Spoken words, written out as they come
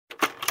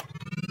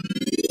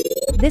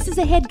This is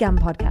a HeadGum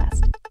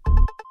podcast.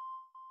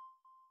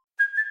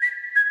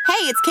 Hey,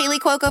 it's Kaylee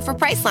Cuoco for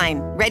Priceline.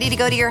 Ready to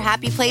go to your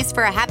happy place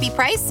for a happy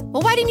price?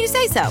 Well, why didn't you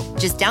say so?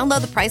 Just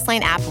download the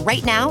Priceline app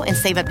right now and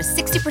save up to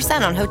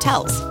 60% on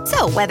hotels.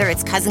 So whether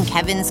it's Cousin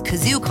Kevin's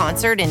Kazoo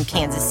Concert in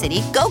Kansas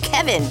City, go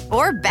Kevin,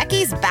 or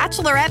Becky's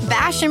Bachelorette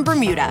Bash in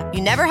Bermuda,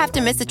 you never have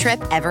to miss a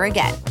trip ever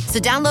again. So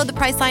download the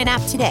Priceline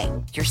app today.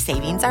 Your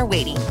savings are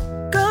waiting.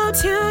 Go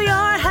to your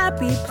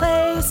happy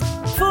place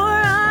for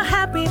a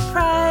happy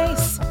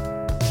price.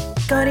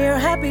 Go to your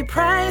happy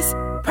price,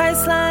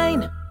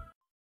 Priceline.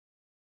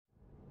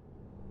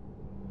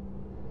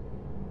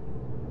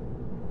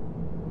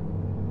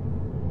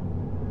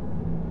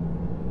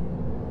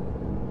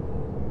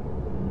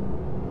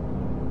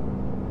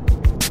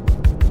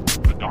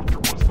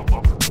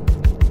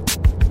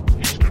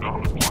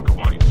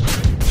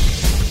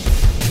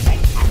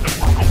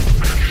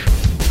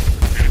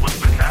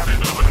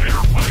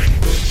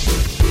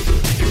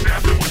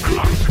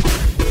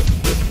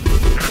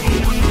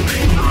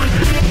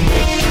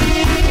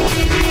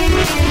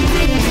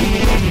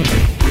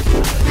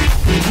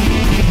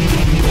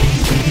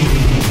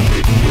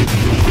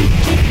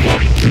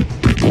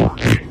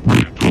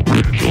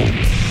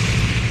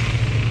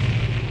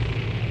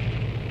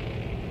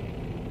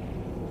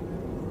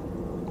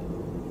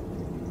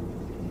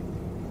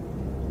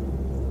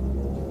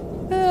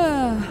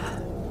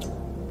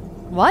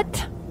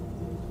 What?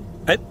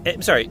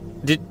 I'm sorry.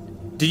 Did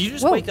you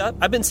just wake up?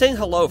 I've been saying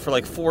hello for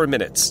like 4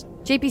 minutes.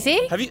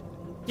 JPC? Have you?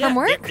 From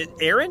work?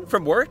 Aaron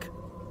from work?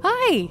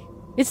 Hi.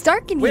 It's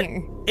dark in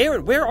here.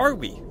 Aaron, where are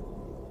we?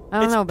 I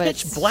don't know, but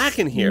it's pitch black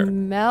in here.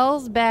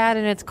 Smells bad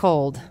and it's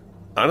cold.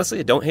 Honestly,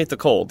 I don't hate the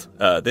cold.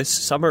 This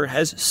summer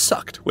has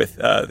sucked with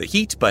the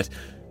heat, but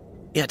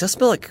yeah, it does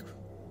smell like...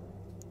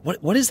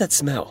 What is that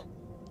smell?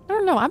 I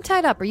don't know. I'm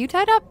tied up. Are you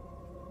tied up?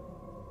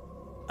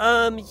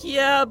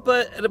 Yeah,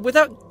 but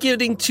without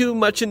getting too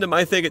much into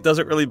my thing, it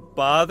doesn't really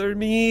bother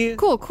me.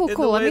 Cool.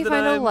 Let me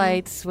find a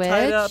light switch.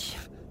 Tied up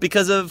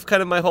because of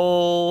kind of my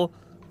whole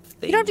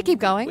thing. You don't have to keep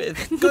going.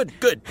 Good.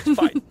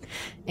 Fine.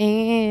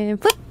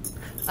 And flip.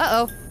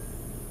 Uh-oh.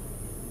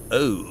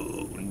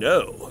 Oh,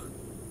 no.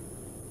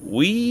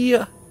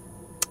 You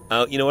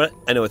know what?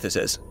 I know what this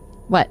is.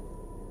 What?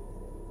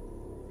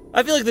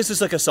 I feel like this is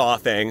like a Saw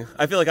thing.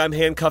 I feel like I'm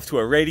handcuffed to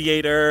a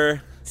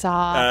radiator.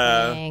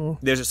 Saw thing.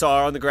 There's a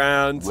saw on the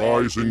ground.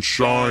 Rise and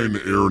shine,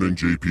 Aaron and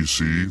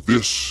JPC.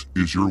 This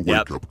is your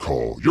wake-up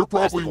call. You're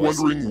probably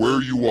wondering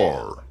where you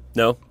are.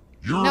 No.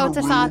 No, it's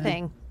a Saw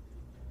thing.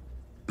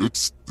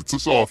 It's a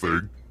Saw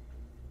thing.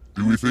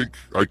 Do we think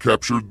I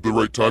captured the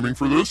right timing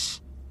for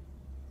this?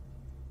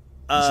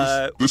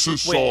 This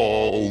is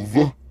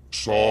solve.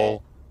 SAW.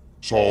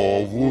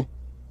 LVE,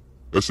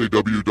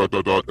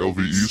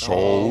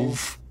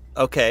 solve.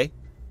 Okay.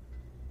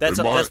 That's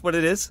what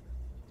it is?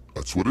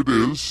 That's what it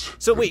is.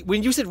 So wait,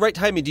 when you said right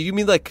timing, do you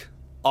mean like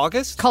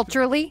August?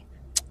 Culturally?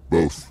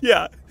 Both.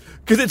 Yeah,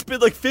 because it's been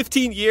like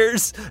 15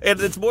 years, and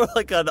it's more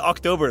like an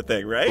October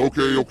thing, right?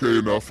 Okay,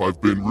 enough.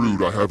 I've been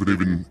rude. I haven't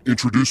even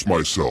introduced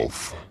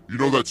myself. You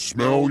know that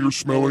smell you're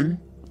smelling?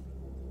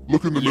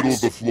 Look in the middle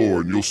of the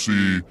floor, and you'll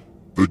see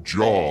the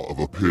jaw of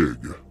a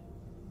pig.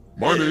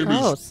 My name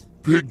is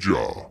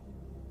Peih-Gee.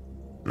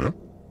 Yeah?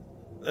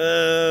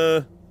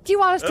 Do you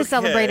want us to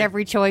celebrate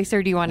every choice,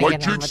 or do you want to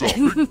get on with it?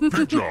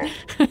 Peih-Gee.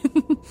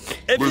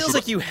 It feels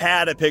like you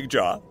had a pig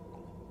jaw.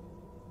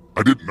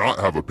 I did not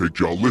have a pig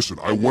jaw. Listen,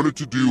 I wanted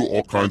to do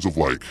all kinds of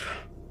weird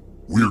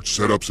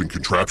setups and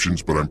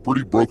contraptions, but I'm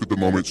pretty broke at the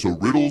moment, so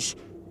riddles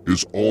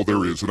is all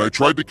there is. And I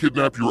tried to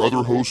kidnap your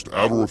other host,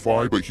 Adol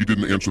Rafai, but he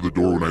didn't answer the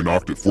door when I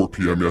knocked at 4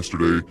 p.m.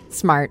 yesterday.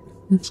 Smart.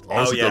 It's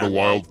honestly got a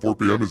wild 4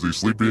 p.m. Is he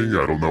sleeping?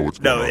 I don't know what's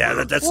going on. No, yeah,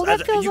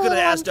 that feels you could have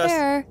asked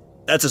us.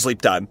 That's a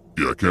sleep time.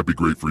 Yeah, it can't be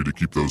great for you to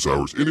keep those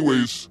hours.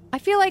 Anyways. I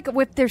feel like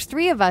if there's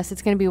 3 of us, it's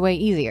going to be way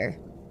easier.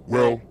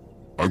 Well,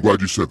 I'm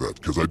glad you said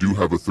that, because I do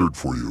have a third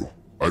for you.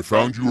 I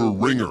found you a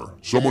ringer,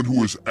 someone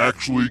who is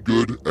actually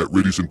good at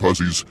Riddies and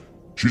Puzzies.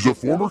 She's a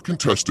former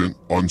contestant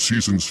on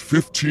seasons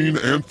 15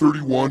 and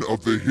 31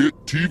 of the hit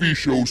TV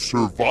show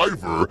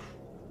Survivor.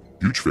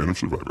 Huge fan of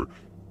Survivor.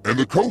 And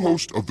the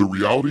co-host of the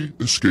Reality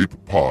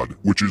Escape Pod,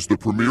 which is the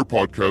premier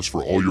podcast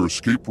for all your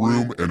escape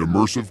room and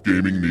immersive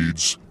gaming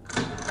needs.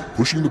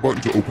 Pushing the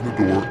button to open the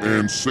door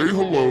and say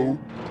hello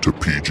to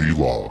Peih-Gee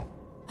Law.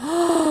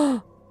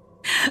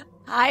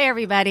 Hi,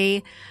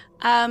 everybody.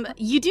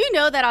 You do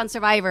know that on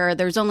Survivor,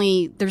 there's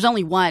only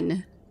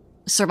one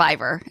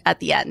survivor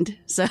at the end.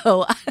 So,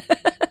 hey,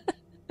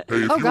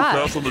 if you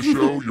pass on the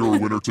show, you're a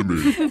winner to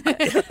me.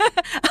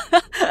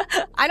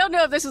 I don't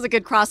know if this is a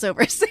good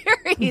crossover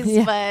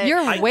series, but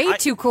you're way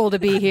too cool to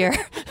be here.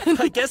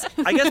 I guess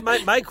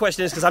my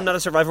question is, because I'm not a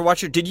Survivor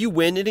watcher, did you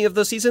win any of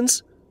those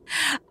seasons?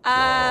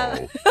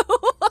 Wow.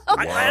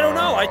 I don't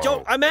know.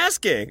 I'm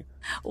asking.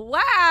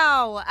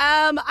 Wow.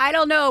 I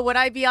don't know. Would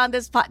I be on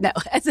this pod? No.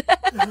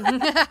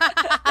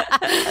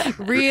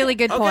 Really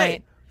good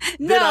point.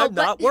 Then I'm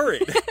not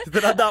worried.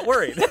 There's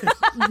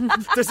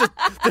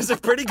a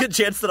pretty good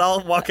chance that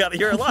I'll walk out of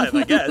here alive,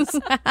 I guess.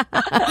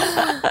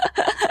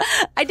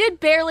 I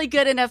did barely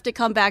good enough to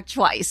come back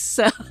twice.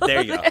 So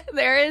There you go.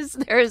 there is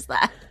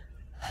that.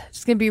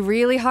 It's going to be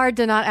really hard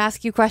to not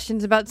ask you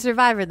questions about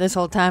Survivor this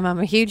whole time. I'm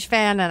a huge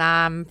fan and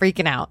I'm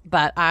freaking out,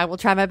 but I will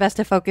try my best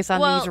to focus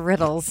on these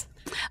riddles.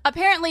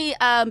 Apparently,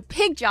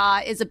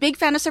 Peih-Gee is a big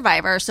fan of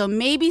Survivor, so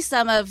maybe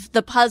some of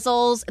the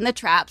puzzles and the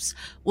traps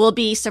will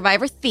be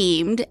Survivor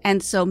themed,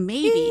 and so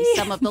maybe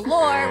some of the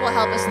lore will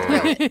help us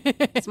through it.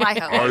 It's my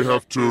hope.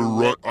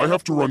 I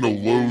have to run to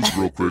Lowe's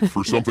real quick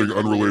for something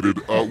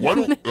unrelated. Why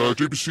don't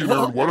JPC and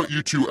Aaron, why don't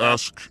you two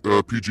ask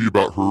PG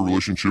about her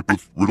relationship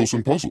with riddles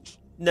and puzzles?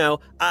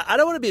 No, I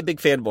don't want to be a big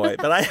fanboy,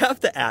 but I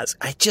have to ask.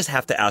 I just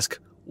have to ask.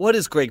 What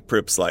is Greg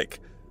Proops like?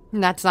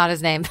 That's not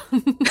his name.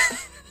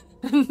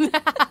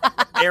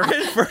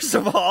 Aaron, first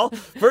of all,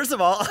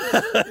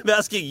 I'm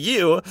asking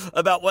you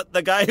about what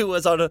the guy who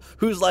was on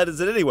Whose Line Is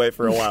It Anyway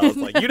for a while is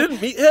like. You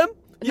didn't meet him?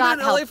 You've Not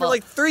Oh, been in LA for helpful.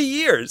 like 3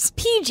 years.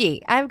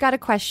 PG, I've got a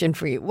question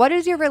for you. What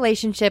is your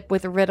relationship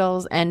with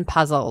riddles and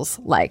puzzles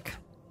like?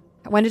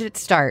 When did it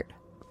start?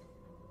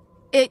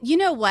 You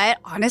know what?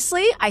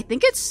 Honestly, I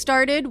think it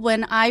started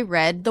when I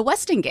read The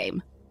Westing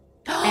Game.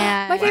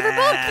 And My favorite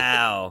book.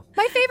 Wow.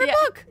 My favorite Yeah.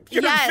 book.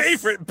 Your Yes.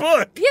 favorite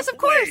book? Yes, of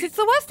course. Wait. It's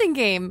the Westing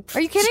Game.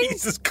 Are you kidding?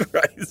 Jesus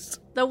Christ.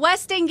 The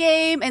Westing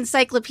Game,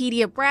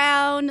 Encyclopedia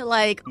Brown,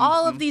 like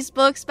all of these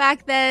books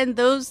back then,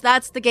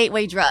 that's the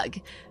gateway drug,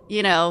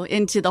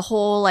 into the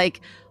whole like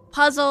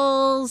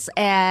puzzles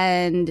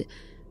and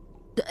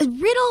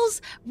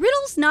riddles,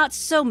 not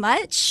so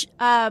much.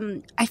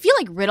 I feel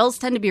like riddles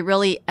tend to be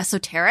really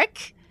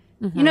esoteric.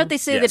 You know what they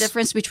say, the Yes.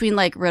 difference between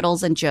like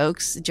riddles and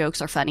jokes.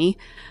 Jokes are funny.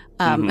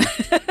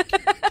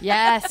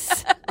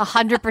 Yes,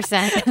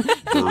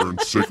 100%. Burn,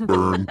 sick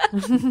burn.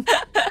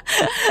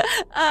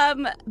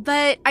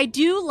 But I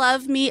do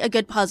love me a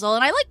good puzzle,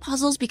 and I like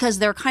puzzles because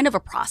they're kind of a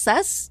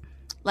process.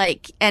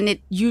 And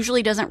it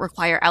usually doesn't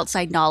require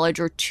outside knowledge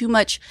or too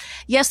much.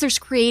 Yes, there's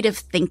creative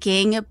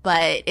thinking,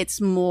 but it's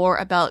more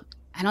about,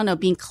 I don't know,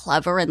 being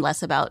clever and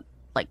less about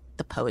like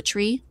the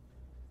poetry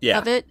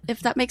of it, if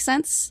that makes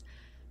sense.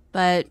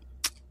 But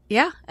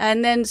yeah.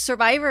 And then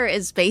Survivor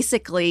is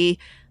basically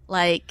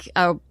like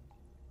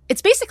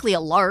it's basically a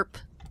LARP.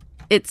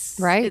 It's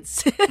Right.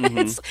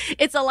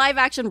 It's a live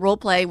action role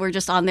play. We're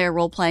just on there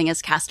role playing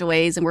as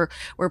castaways, and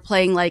we're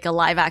playing like a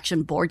live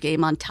action board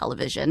game on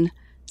television.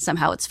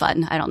 Somehow it's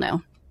fun. I don't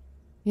know.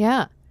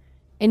 Yeah.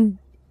 And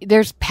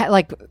there's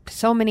like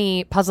so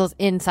many puzzles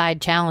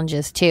inside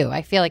challenges too.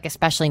 I feel like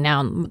especially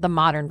now in the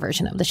modern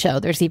version of the show,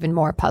 there's even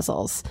more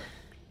puzzles.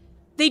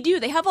 They do.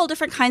 They have all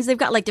different kinds. They've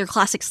got like their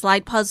classic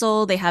slide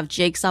puzzle. They have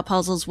jigsaw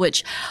puzzles,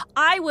 which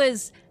I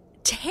was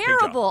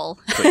terrible.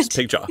 Please,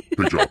 Peih-Gee.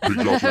 Big job, please.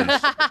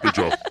 Big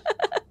job.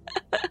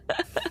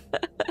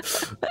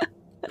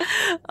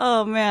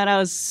 Oh man, I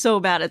was so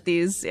bad at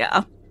these.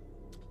 Yeah.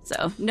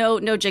 So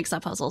no jigsaw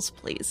puzzles,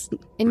 please.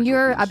 And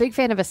you're a big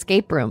fan of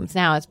escape rooms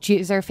now.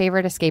 Is there a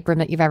favorite escape room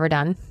that you've ever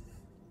done?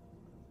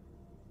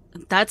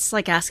 That's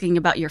like asking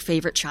about your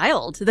favorite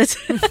child. That's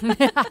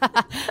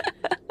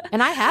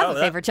And I have a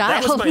favorite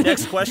child. That was my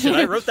next question.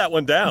 I wrote that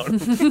one down.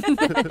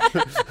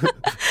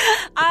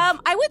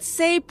 I would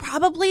say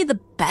probably the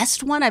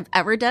best one I've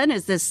ever done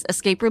is this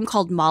escape room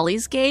called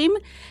Molly's Game,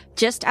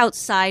 just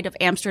outside of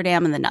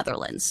Amsterdam in the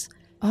Netherlands.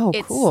 Oh,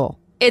 cool.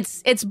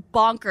 It's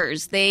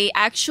bonkers. They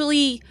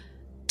actually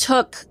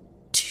took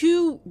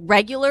 2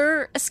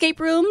 regular escape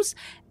rooms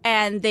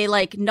and they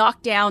like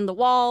knocked down the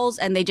walls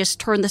and they just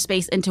turned the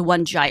space into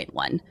one giant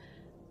one.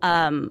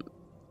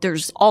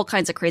 There's all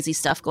kinds of crazy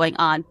stuff going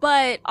on,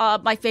 but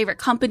my favorite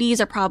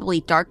companies are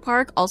probably Dark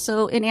Park,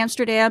 also in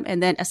Amsterdam,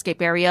 and then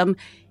Escaparium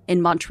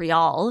in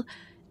Montreal.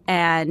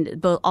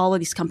 And all of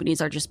these companies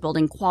are just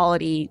building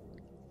quality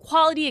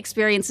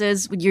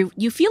experiences.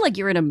 You feel like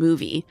you're in a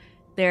movie.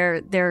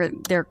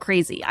 They're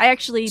crazy. I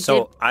actually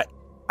did.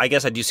 I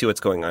guess I do see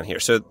what's going on here.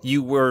 So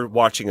you were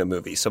watching a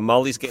movie. So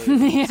Molly's Game,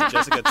 it's a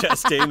Jessica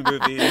Chastain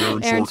movie.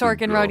 Aaron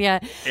Sorkin wrote, yeah.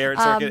 Aaron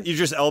Sorkin,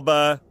 Idris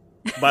Elba.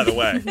 By the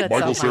way,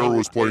 Michael Cera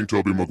was playing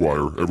Tobey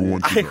Maguire.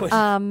 Everyone should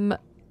know.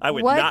 I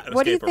would What- not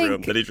what do you escape a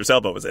room think- that Idris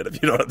Elba was in,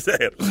 if you know what I'm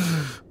saying.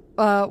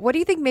 What do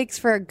you think makes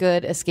for a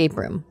good escape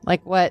room?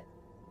 Like what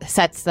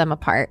sets them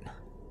apart?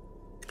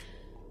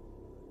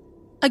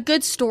 A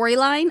good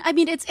storyline. I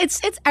mean, it's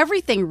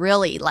everything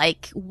really.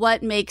 Like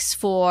what makes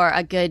for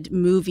a good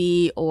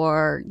movie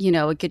or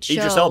a good show.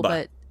 Idris Elba.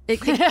 But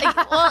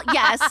well,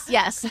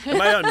 yes. Am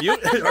I on mute?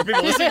 Are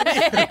people listening to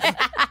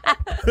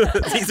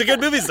me? He's a good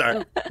movie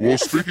star. Well,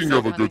 speaking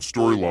of a good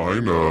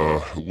storyline,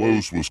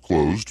 Lowe's was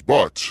closed,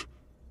 but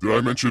did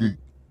I mention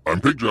I'm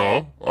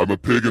Peih-Gee? I'm a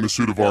pig in a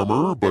suit of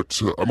armor, but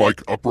I'm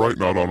like upright,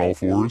 not on all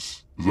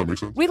fours. Does that make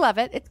sense? We love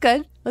it. It's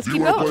good. Let's Do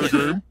keep you want to going. play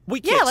a game? We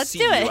can't let's see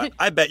do you. it.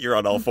 I bet you're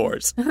on all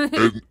fours.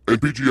 and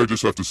PG, I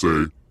just have to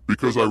say,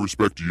 because I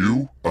respect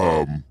you,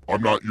 I'm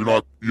not going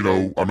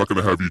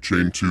to have you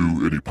chained to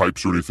any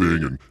pipes or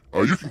anything,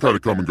 and you can kind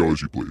of come and go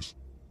as you please.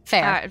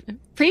 Fair.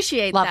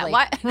 Appreciate Lovely.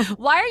 that.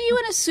 Why are you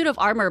in a suit of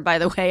armor? By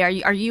the way,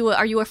 are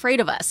you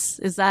afraid of us?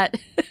 Is that?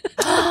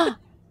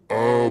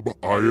 I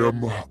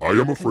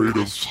am afraid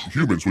of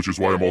humans, which is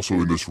why I'm also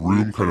in this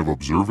room kind of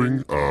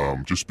observing,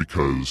 just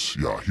because,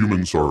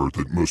 humans are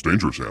the most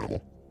dangerous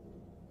animal.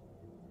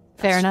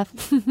 Fair enough.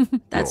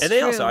 That's And they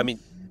true. also, I mean,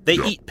 they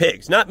eat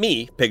pigs. Not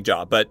me,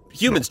 Peih-Gee, but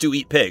humans do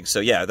eat pigs. So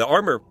yeah, the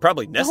armor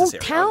probably necessary.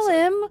 Don't tell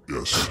him.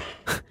 Yes.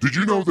 Did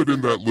you know that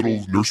in that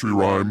little nursery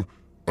rhyme,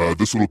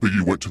 this little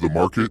piggy went to the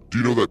market? Do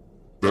you know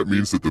that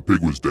means that the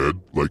pig was dead,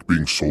 like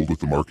being sold at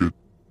the market?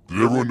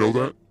 Did everyone know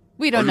that?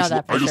 We don't know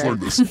that for I just sure.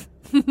 learned this.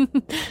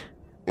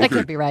 That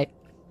could be right.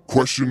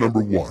 Question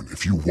number 1.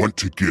 If you want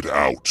to get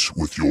out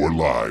with your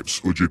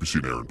lives, JPC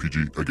and Aaron, PG,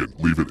 again,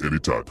 leave at any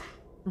time.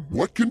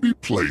 What can be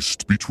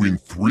placed between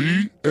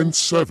 3 and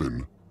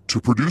 7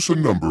 to produce a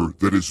number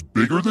that is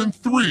bigger than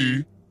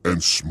 3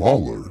 and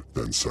smaller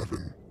than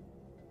 7?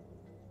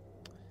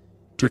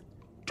 Tick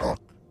tock,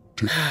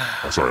 tick.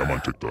 Sorry, I'm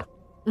on TikTok.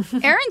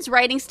 Aaron's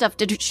writing stuff.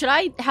 Should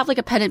I have like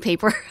a pen and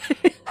paper?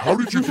 How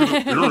did you get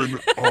it, Aaron?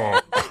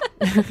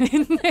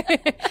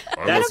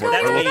 I left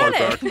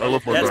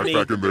my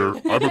backpack in there.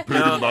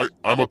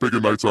 I'm a pig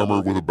in knight's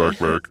armor with a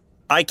backpack.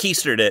 I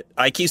keistered it.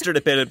 I keistered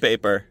a pen and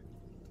paper.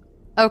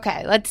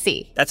 Okay, let's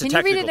see. That's a Can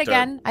you read it technical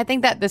term. again? I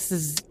think that this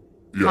is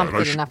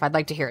complicated enough. I'd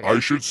like to hear it. I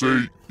should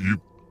say you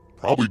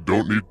probably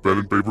don't need pen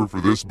and paper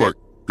for this, but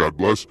God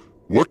bless.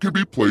 What can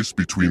be placed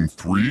between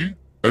 3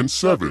 and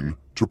 7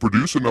 to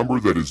produce a number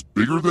that is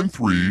bigger than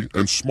 3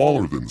 and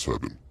smaller than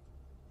 7?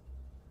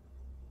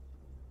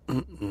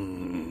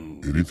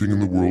 Anything in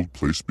the world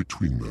placed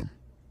between them.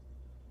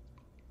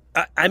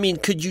 I mean,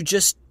 could you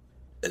just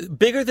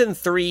bigger than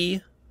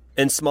 3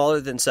 and smaller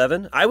than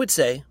 7? I would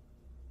say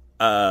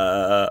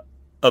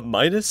a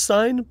minus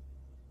sign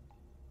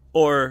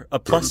or a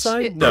plus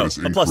sign. No, That is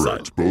a plus sign.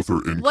 incorrect. Both are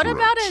incorrect. What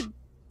about a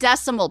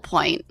decimal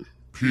point?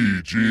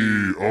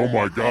 PG? Oh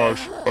my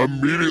gosh!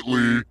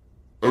 Immediately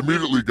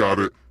got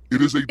it.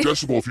 It is a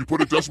decimal. If you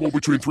put a decimal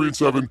between 3 and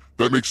 7,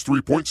 that makes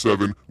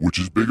 3.7, which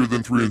is bigger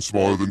than 3 and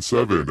smaller than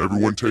 7.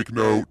 Everyone take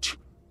note.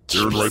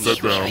 Aaron, write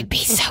that down. Would be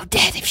so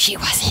dead if she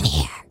wasn't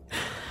here.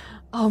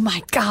 Oh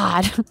my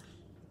God.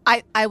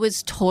 I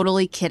was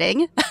totally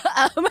kidding.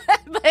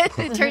 But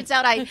it turns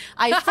out I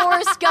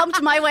Forrest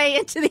Gumped my way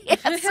into the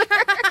answer.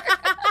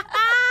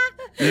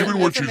 Even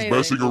when she's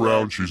messing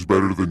around, she's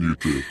better than you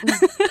two.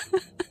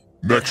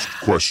 Next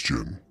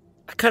question.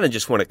 I kind of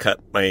just want to cut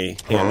my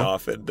hand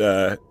off and,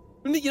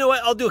 you know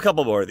what? I'll do a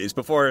couple more of these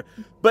before.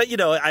 But, you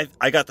know,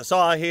 I got the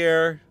saw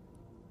here.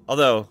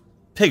 Although,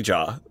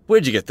 Peih-Gee,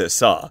 where'd you get this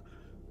saw?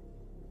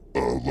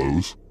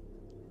 Lowe's.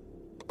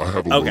 I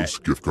have a Lowe's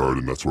gift card,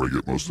 and that's where I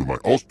get most of my...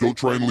 Also, don't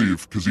try and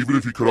leave, because even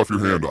if you cut off your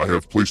hand, I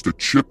have placed a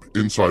chip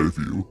inside of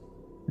you.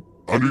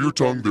 Under your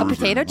tongue, there is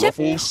potato a chip?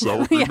 ruffle,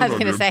 sour cream, Yeah, I was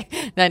and going to onion.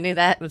 say. I knew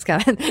that was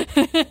coming.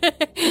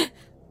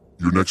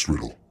 Your next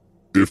riddle.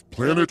 If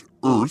planet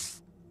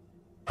Earth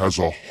has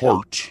a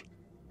heart,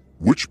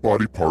 which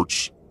body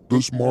parts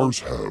does Mars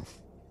have?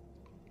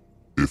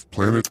 If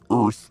planet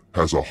Earth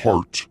has a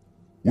heart,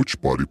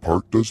 which body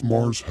part does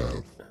Mars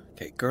have?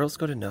 Okay, girls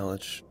go to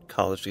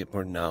college to get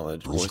more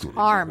knowledge. Girls Boys go to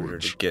Arm. in order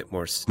to get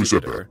more Who said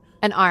stupider.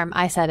 An arm.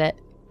 I said it.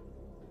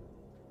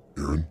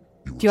 Aaron,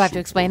 Do you have to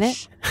explain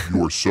it?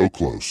 You are so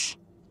close.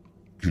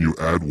 Can you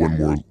add one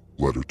more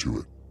letter to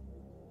it?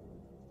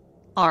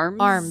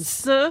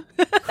 Arms.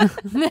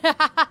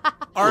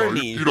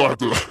 Army. You don't have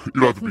to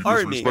be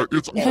Army. disrespectful.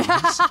 It's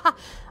arms.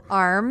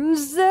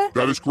 Arms.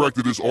 That is correct.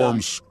 It is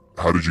arms.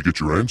 How did you get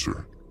your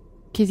answer?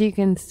 Because you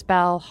can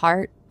spell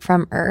heart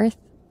from Earth.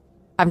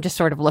 I'm just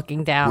sort of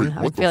looking down. Wait,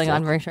 I'm what the feeling fuck?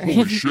 unversed.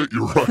 Holy shit,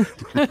 you're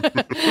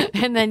right.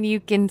 And then you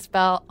can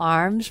spell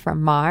arms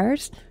from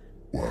Mars.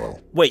 Wow.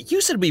 Wait,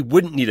 you said we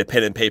wouldn't need a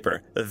pen and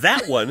paper.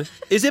 That one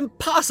is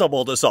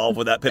impossible to solve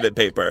with that pen and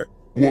paper.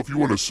 Well, if you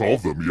want to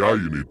solve them, yeah,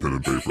 you need pen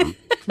and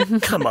paper.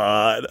 Come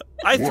on.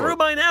 I What? threw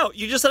mine out.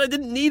 You just said I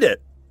didn't need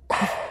it.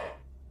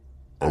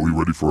 Are we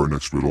ready for our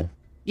next riddle?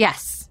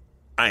 Yes.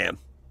 I am.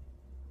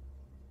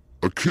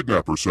 A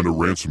kidnapper sent a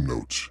ransom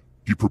note.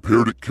 He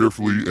prepared it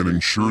carefully and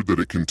ensured that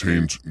it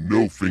contained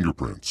no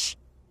fingerprints.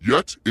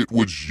 Yet it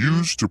was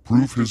used to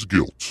prove his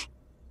guilt.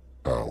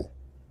 How?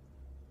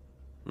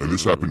 And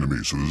this happened to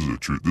me, so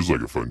this is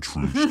like a fun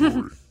true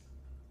story.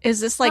 Is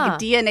this like Huh.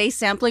 DNA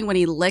sampling when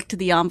he licked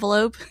the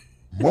envelope?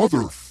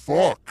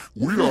 Motherfuck!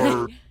 We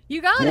are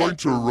You got going it.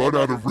 to run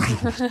out of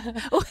riddles.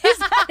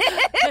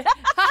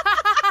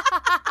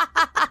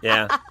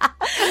 Yeah.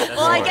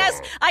 Well,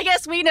 I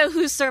guess we know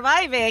who's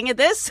surviving in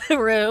this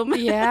room.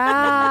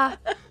 Yeah.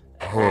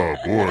 Oh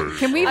boy.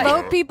 Can we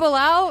vote people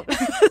out?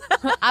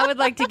 I would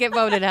like to get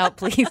voted out,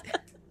 please.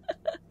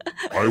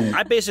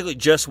 I basically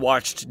just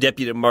watched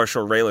Deputy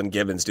Marshal Raylan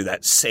Gibbons do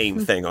that same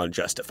thing on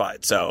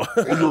Justified, so...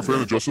 Oh, you're a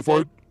fan of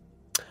Justified?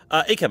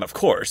 Akem, of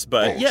course,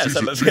 but yes,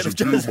 I'm a fan season of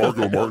 2, Justified.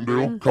 Margot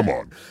Martindale? Come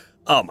on.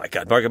 Oh my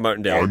god, Margaret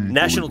Martindale.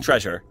 National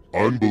treasure.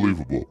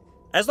 Unbelievable.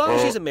 As long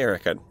as she's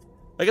American.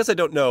 I guess I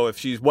don't know if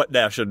she's what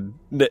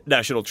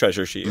national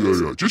treasure she is.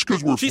 Yeah. Just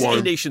because we're She's flying...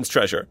 a nation's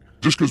treasure.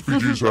 Just because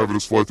PG's having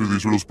us fly through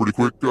these riddles pretty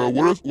quick, what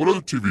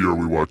other TV are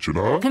we watching,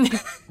 huh?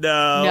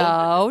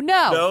 No.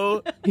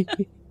 No.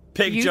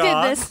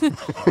 Peih-Gee. this.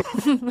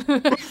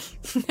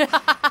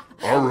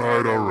 All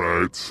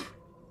right.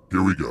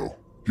 Here we go.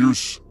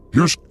 Here's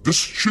this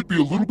should be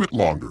a little bit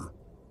longer.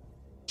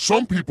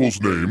 Some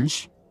people's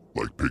names,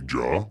 like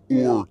Peih-Gee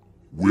or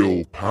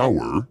Will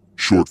Power,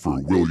 short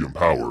for William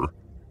Power,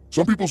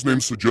 some people's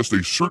names suggest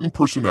a certain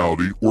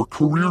personality or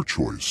career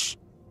choice.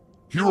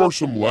 Here are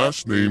some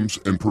last names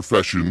and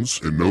professions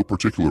in no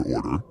particular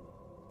order.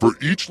 For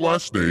each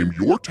last name,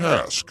 your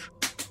task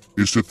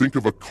is to think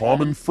of a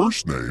common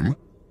first name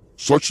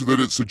such that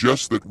it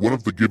suggests that one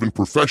of the given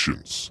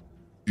professions.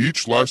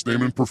 Each last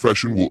name and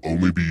profession will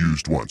only be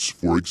used once.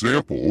 For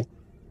example,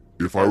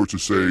 if I were to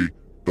say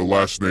the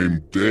last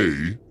name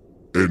Day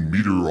and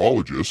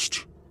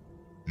meteorologist,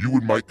 you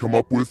might come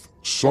up with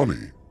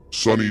Sunny.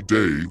 Sunny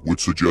Day would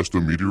suggest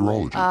a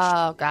meteorologist.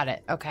 Oh, got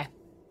it. Okay.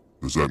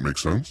 Does that make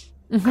sense?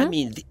 Mm-hmm. I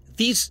mean,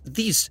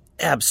 these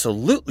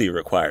absolutely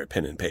require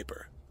pen and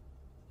paper.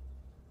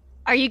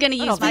 Are you going to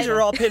use These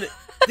are all pen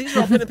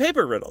and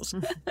paper riddles.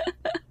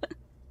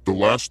 The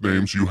last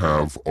names you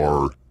have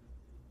are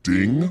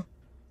Ding,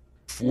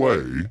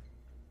 Flay,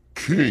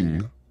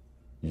 King,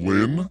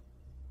 Lin,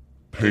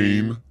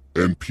 Payne,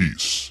 and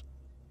Peace.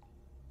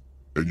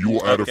 And you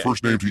will add a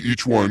first name to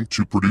each one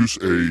to produce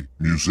a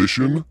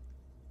musician,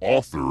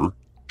 author,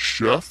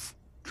 chef,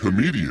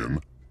 comedian,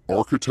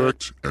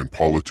 architect, and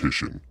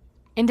politician.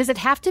 And does it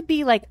have to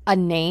be like a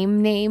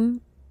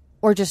name,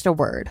 or just a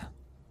word?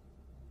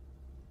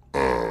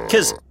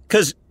 Because,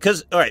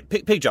 all right,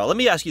 Peih-Gee, let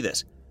me ask you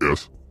this.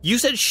 Yes? You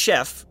said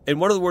chef, and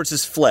one of the words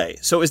is Flay.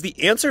 So is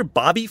the answer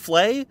Bobby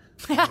Flay?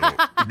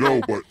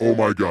 No, but oh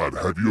my God,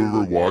 have you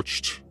ever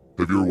watched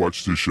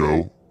his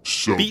show?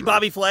 So Beat good.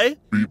 Bobby Flay?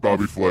 Beat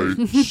Bobby Flay.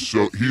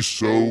 He's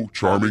so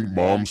charming.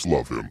 Moms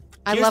love him.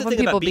 I Here's love the when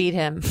thing people about beat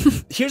him.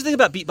 Here's the thing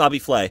about Beat Bobby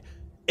Flay.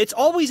 It's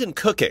always in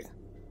cooking.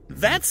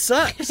 That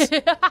sucks.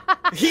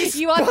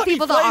 You want Bobby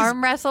people to Flay's-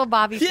 arm wrestle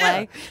Bobby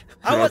Flay?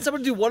 I want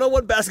someone to do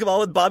one-on-one basketball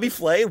with Bobby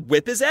Flay and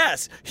whip his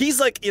ass. He's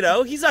like, he's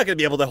not going to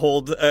be able to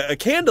hold a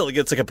candle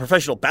against like a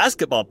professional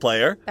basketball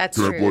player. That's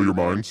Can true. I blow your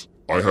minds?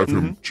 I have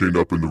him chained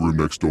up in the room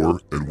next door,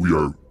 and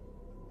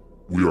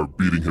we are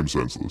beating him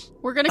senseless.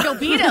 We're going to go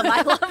beat him.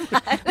 I love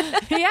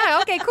that. Yeah,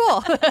 okay,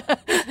 cool.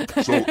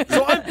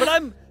 So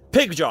I'm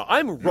Peih-Gee.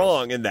 I'm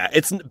wrong in that.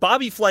 It's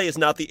Bobby Flay is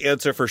not the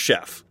answer for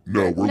chef.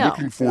 no, we're No.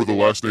 looking for the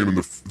last name and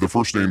the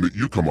first name that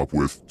you come up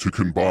with to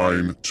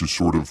combine to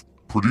sort of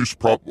produce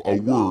a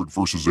word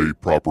versus a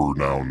proper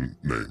noun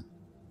name.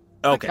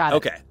 Okay, Got it.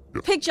 okay.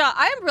 Peih-Gee,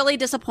 I'm really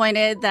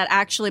disappointed that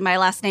actually my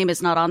last name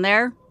is not on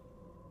there.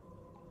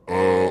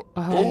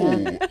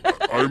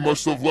 I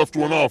must have left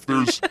one off.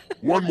 There's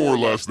one more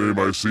last name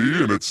I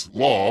see, and it's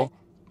Law.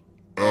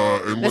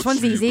 And This let's one's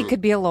see, easy.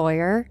 Could be a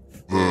lawyer.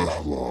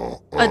 Law.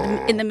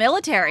 In the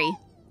military.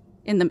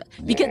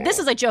 Because this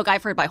is a joke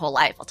I've heard my whole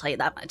life, I'll tell you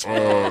that much.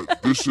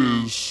 This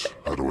is...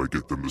 How do I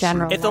get them to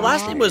General. say? If the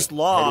last name was How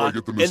Law do I and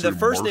get them to the say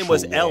first name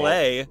was martial law?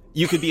 L.A.,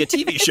 you could be a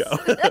TV show.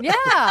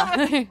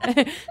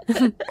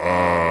 Yeah.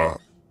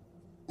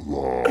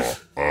 Law.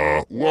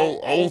 Well,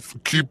 I'll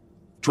keep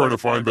trying to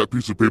find that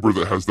piece of paper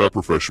that has that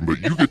profession, but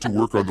you get to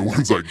work on the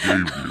ones I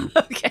gave you.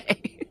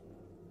 Okay.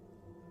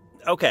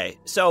 Okay,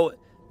 so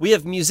we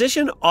have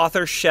musician,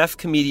 author, chef,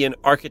 comedian,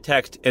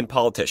 architect, and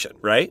politician,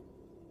 right?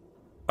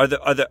 Are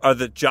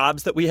the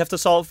jobs that we have to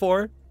solve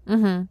for?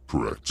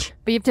 Correct.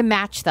 But you have to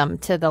match them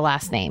to the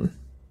last name.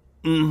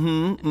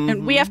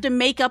 And we have to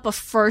make up a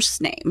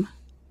first name.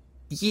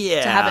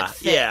 Yeah, To have it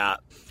fit. yeah.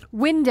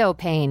 Window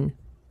pane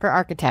for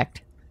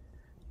architect.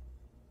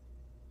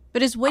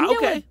 But is window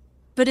Okay.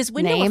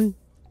 Name.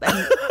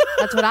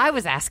 That's what I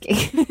was asking.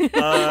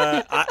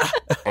 My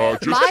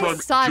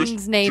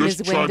son's name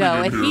is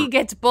Window, and he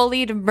gets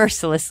bullied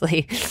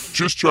mercilessly.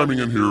 Just chiming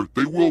in here,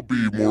 they will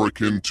be more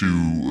akin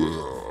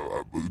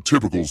to,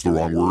 typical's the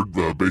wrong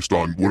word, based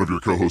on one of your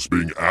co-hosts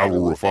being Al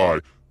or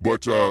Rafai,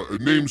 but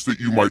names that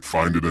you might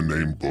find in a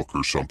name book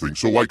or something.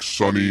 So like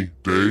Sunny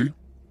Day.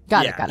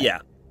 Got it. Yeah.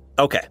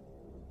 Okay.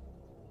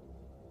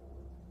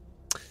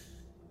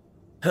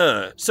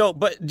 Huh. So,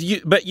 but you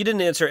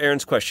didn't answer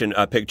Aaron's question,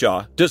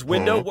 Peih-Gee. Does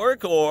window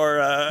work or?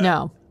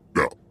 No.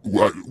 No,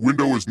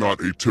 Window is not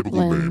a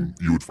typical name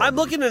you would find. I'm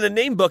looking in a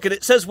name book and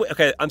it says.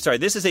 Okay, I'm sorry.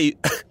 This is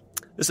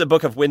a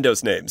book of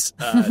Windows names.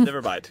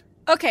 Never mind.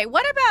 Okay,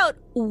 what about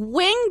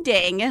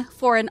Wingding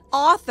for an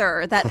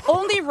author that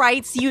only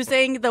writes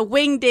using the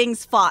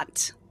Wingdings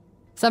font?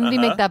 Somebody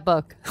make that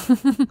book.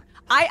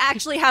 I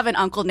actually have an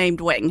uncle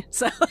named Wing,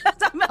 so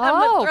I'm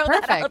gonna throw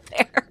that out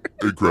there.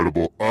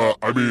 Incredible.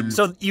 I mean,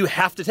 So you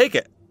have to take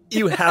it.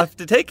 You have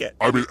to take it.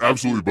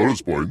 absolutely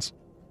bonus points.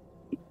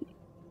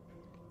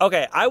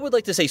 Okay, I would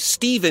like to say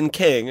Stephen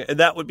King, and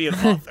that would be an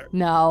author.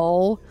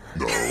 No.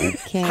 No.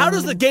 King. How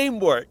does the game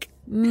work?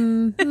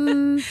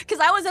 Because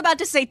I was about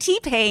to say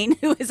T-Pain,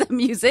 who is a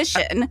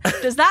musician.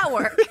 Does that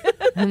work?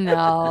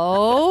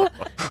 No.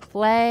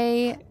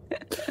 Flay.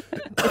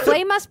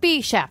 Flay must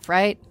be chef,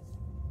 right?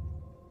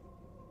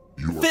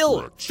 You are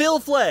correct. Phil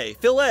Flay.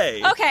 Phil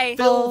A. Okay.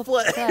 Phil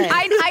Flay. Flay.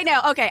 I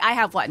know. Okay, I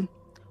have one.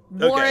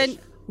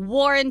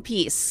 Warren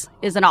Peace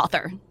is an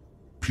author.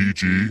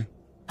 PG,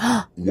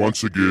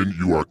 once again,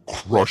 you are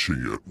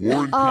crushing it.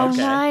 War and Oh, Peace.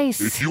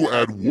 nice. If you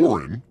add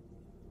Warren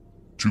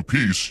to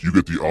Peace, you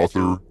get the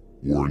author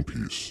War and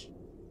Peace.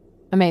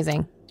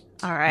 Amazing.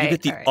 All right. You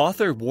get the all right.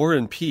 author War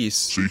and Peace.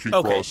 So you can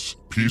Okay. cross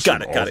Peace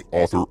Got and it, got it.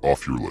 author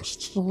off your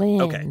lists.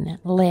 Lynn. Okay.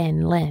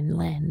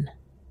 Lynn.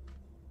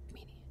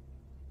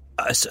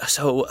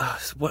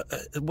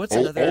 What's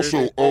another?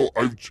 Also,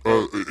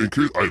 in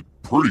case I'm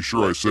pretty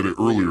sure I said it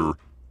earlier,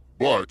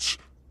 but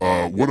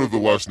one of the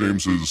last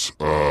names is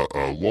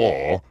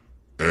Law,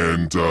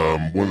 and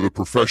one of the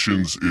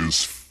professions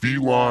is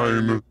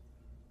feline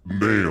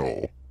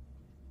male.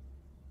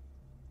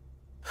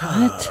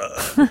 What?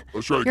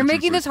 Let's try to You're get you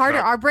making to this say harder.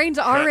 cat- Our brains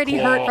already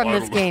cat hurt claw, from I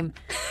this don't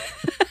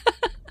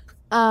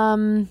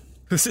know. game.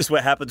 This is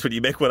what happens when you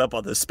make one up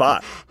on the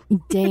spot.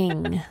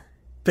 Dang.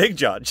 Big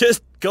John,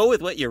 just go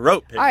with what you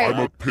wrote. Big All right.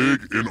 I'm a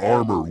pig in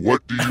armor.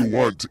 What do you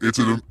want? It's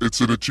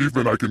an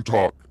achievement I can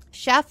talk.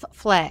 Chef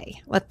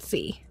Flay. Let's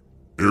see.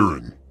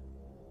 Aaron,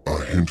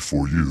 a hint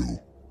for you.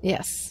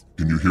 Yes.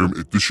 Can you hear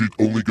me? This should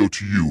only go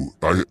to you.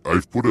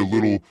 I've put a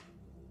little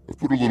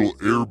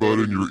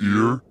earbud in your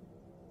ear.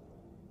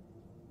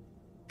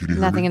 Can you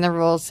hear Nothing me? in the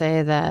rules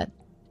say that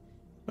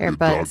Your dog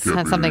earbuds.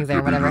 can't be- Something's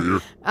there. can't be in your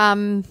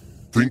Whatever. ear.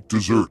 Think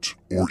dessert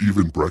or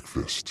even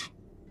breakfast.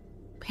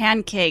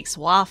 Pancakes,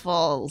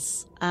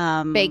 waffles,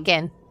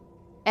 Bacon.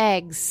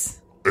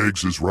 Eggs.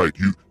 Eggs is right.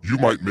 You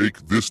might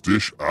make this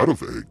dish out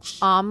of eggs.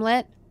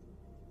 Omelet.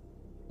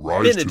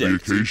 Rise to the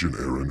Benedict. occasion,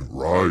 Aaron.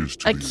 Rise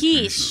to a the quiche,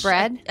 occasion.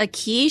 Bread. a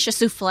quiche, a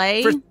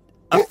souffle.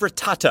 A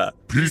frittata.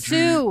 PG.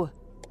 Sue.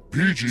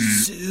 PG.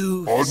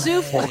 Souffle.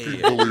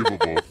 Unfucking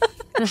believable.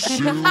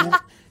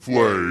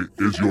 Souffle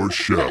is your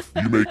chef.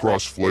 You may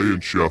cross flay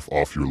and chef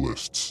off your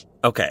lists.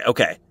 Okay.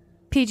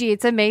 PG,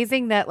 it's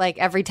amazing that like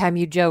every time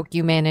you joke,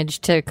 you manage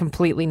to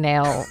completely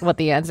nail what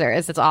the answer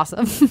is. It's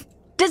awesome.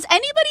 Does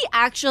anybody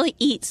actually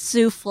eat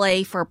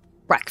souffle for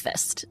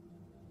breakfast?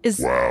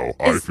 Wow,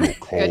 I feel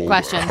cold. Good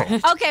question.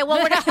 out. Okay,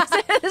 well, we're not,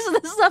 this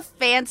is a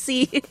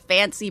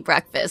fancy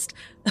breakfast.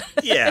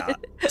 Yeah.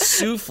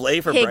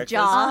 Souffle for Pig breakfast.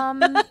 jaw.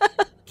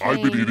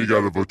 I've been eating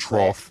out of a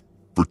trough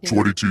for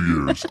 22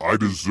 years. I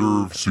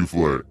deserve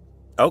souffle.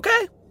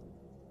 Okay.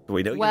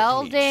 We know your age.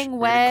 Welding,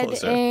 We're getting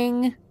closer.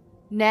 wedding,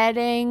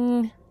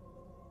 netting.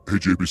 Hey,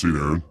 JPC and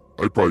Aaron,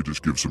 I'd probably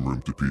just give some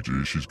room to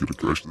PG. She's going to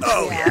crush this.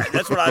 Oh yeah,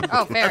 that's what I'm.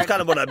 Oh, fair. That's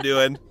kind of what I'm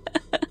doing.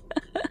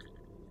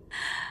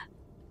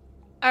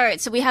 All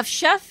right, so we have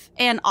chef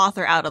and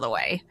author out of the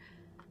way.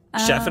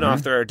 Chef and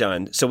author are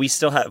done. So we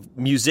still have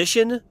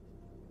musician,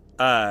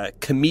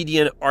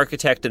 comedian,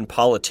 architect, and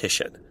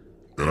politician.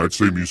 And I'd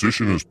say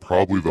musician is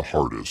probably the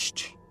hardest,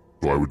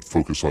 so I would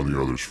focus on the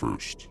others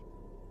first.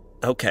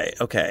 Okay.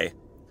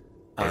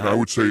 And I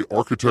would say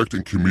architect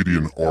and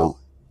comedian are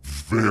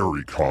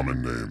very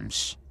common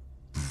names.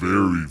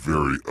 Very,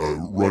 very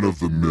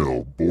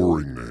run-of-the-mill,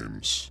 boring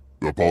names.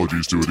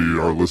 Apologies to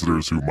our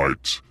listeners who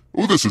might...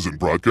 Oh, this isn't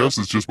broadcast,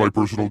 it's just my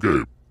personal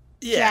game.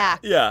 Yeah. Jack.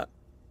 Yeah.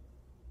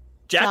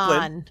 Jacqueline.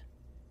 John.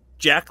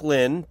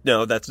 Jacqueline.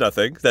 No, that's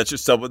nothing. That's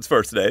just someone's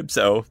first name.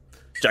 So,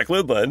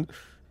 Jacqueline Lynn.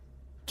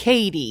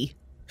 Katie.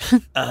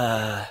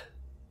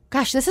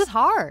 Gosh, this is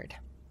hard.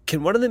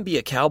 Can one of them be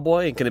a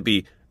cowboy? And can it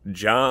be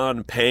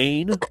John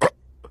Payne?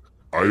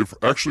 I've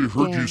actually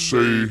heard you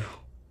say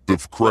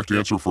the correct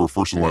answer for a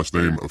first and last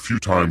name a few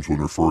times when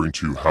referring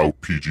to how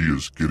PG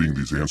is getting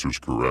these answers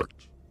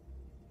correct.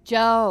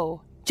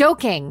 Joe.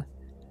 Joking.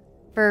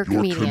 For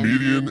Your comedian.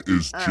 comedian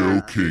is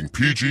Joe King.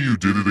 PG, you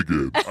did it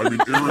again. I mean,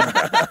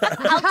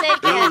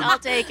 I'll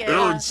take it.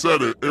 Aaron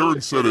said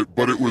it,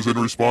 but it was in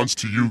response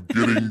to you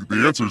getting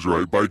the answers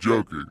right by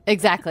joking.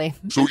 Exactly.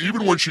 So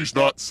even when she's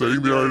not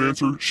saying the right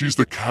answer, she's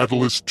the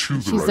catalyst to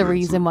the She's right the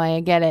reason answer. why I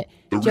get it.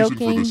 The Joking.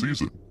 reason for the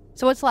season.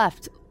 So what's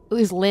left?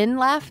 Is Lynn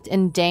left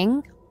and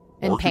Ding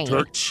and Payne?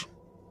 Architect,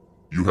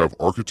 you have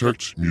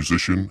architect,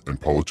 musician, and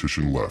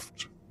politician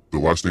left. The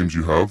last names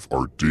you have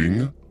are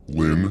Ding,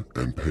 Lynn,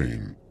 and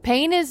Payne.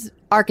 Payne is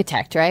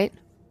architect, right?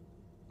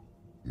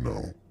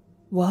 No.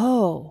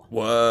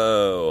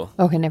 Whoa.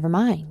 Okay, never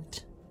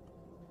mind.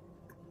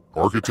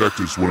 Architect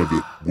is one of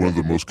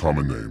the most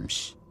common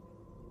names.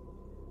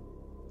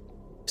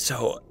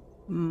 So,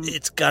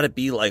 it's got to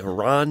be like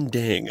Ron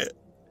Ding,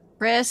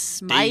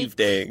 Chris, Mike. Dave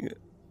Ding.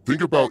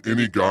 Think about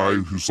any guy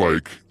who's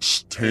like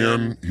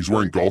tan, he's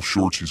wearing golf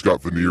shorts, he's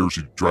got veneers,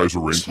 he drives a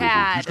Range Rover.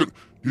 Chad.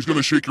 He's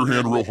gonna shake your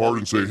hand real hard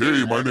and say,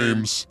 "Hey, my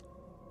name's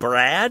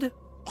Brad?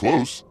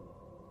 close.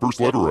 First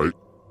letter right."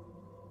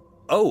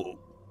 Oh.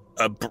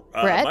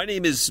 Brett? My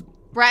name is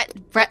Brett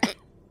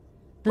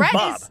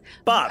Bob.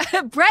 Bob.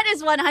 Brett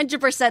is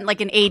 100% like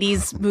an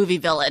 80s movie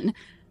villain.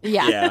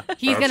 Yeah. Yeah.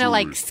 He's going to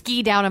like Absolutely.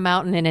 ski down a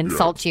mountain and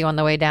insult you on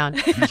the way down.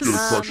 He's gonna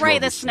crush you Spray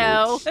on the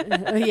snow. slopes.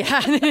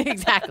 Yeah,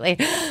 exactly.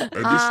 And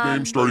this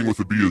name starting with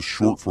a B is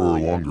short for a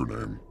longer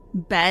name.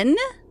 Ben?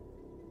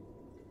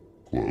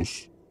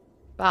 Close.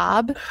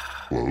 Bob.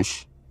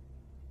 Close.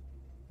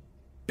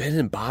 Ben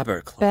and Bob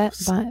are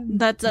close.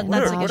 That's a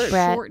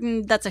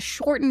Brett.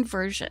 shortened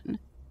version.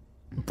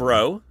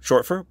 Bro,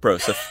 short for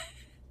Broseph.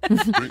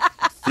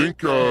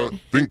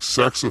 Think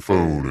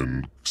saxophone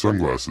and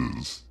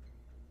sunglasses.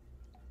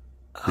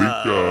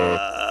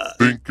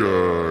 Think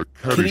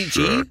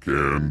Caddyshack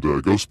and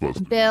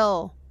Ghostbusters.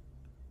 Bill.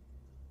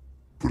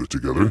 Put it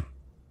together.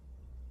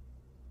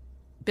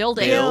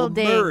 Building. Bill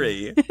Building.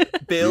 Murray.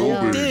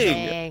 Building.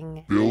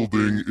 Dang.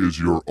 Building is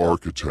your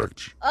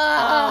architect.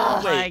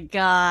 Oh my Wait.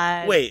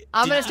 god. Wait,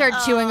 I'm going to start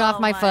chewing off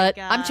my my foot.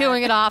 God. I'm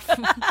chewing it off. you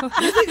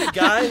think a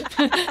guy?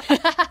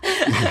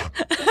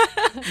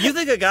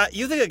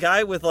 You think a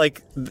guy with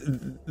like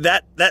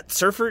that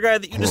surfer guy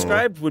that you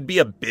described would be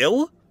a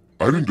Bill?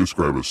 I didn't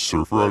describe a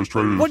surfer. I was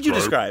trying to What'd you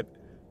describe?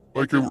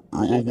 Like a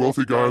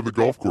wealthy guy on the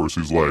golf course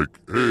who's like,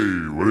 hey,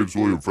 my name's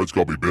William, friends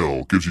call me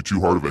Bill. Gives you too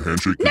hard of a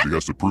handshake because he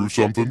has to prove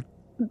something.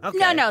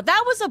 Okay. No,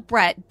 that was a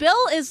Brett. Bill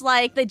is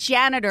like the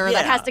janitor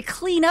that Yeah. has to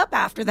clean up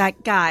after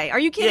that guy. Are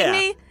you kidding Yeah.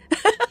 me?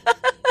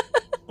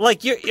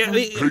 Like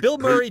Bill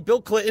Murray,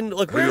 Bill Clinton.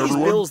 Like where are these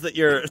everyone. Bills that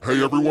you're?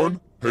 Hey, everyone.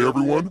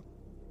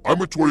 I'm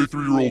a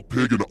 23-year-old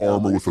pig in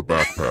armor with a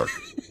backpack.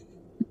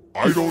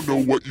 I don't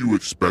know what you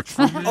expect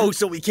from me. Oh,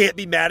 so we can't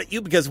be mad at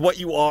you because what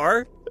you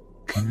are?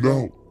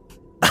 No.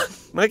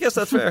 I guess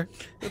that's fair.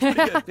 That's pretty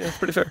good. Yeah, that's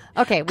pretty fair.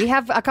 Okay, we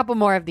have a couple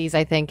more of these,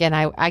 I think, and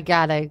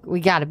we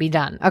gotta be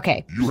done.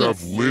 Okay. You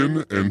have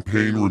Lynn and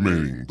Payne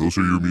remaining. Those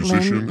are your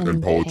musician Lynn and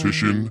and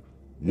politician.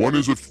 One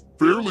is a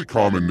fairly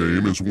common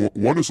name.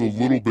 One is a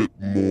little bit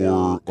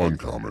more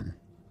uncommon.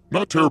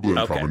 Not terribly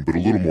Okay. uncommon, but a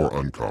little more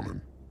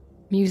uncommon.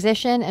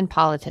 Musician and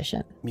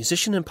politician.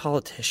 Musician and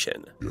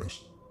politician.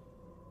 Yes.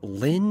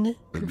 Lynn.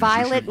 And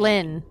Violet musician,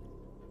 Lynn.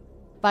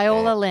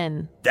 Viola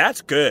Lynn.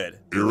 That's good.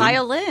 Aaron,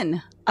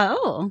 Violin.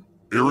 Oh.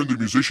 Aaron, the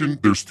musician,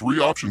 there's 3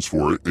 options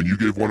for it, and you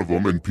gave one of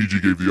them, and PG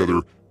gave the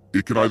other.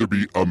 It can either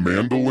be a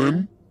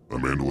mandolin,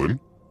 violin,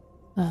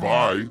 or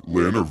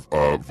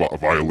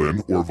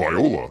violin, or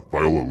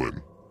viola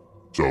Lynn.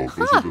 So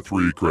those are the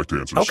 3 correct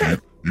answers. Okay.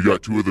 So you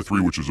got 2 of the 3,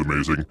 which is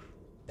amazing.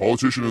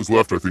 Politician is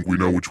left. I think we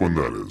know which one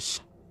that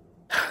is.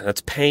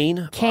 That's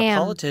Payne. Cam.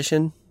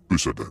 Politician. Who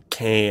said that?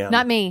 Cam.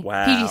 Not me.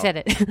 Wow. PG said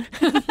it.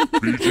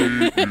 PG,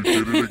 you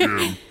did it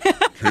again.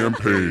 Cam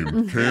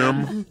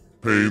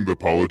Payne, the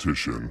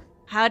politician.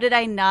 How did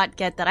I not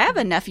get that? I have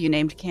a nephew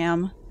named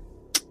Cam.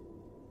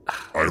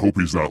 I hope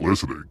he's not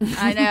listening.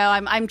 I know.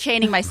 I'm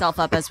chaining myself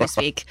up as we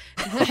speak.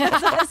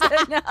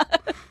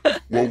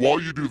 Well,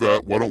 while you do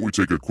that, why don't we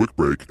take a quick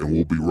break, and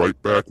we'll be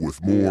right back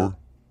with more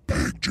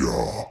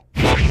Peih-Gee.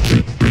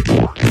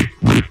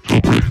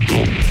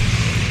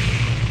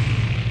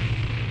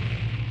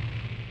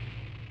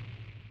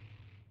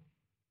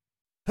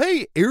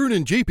 Hey, Aaron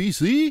and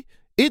JPC,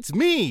 it's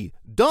me,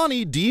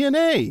 Donnie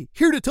DNA,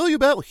 here to tell you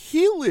about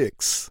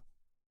Helix.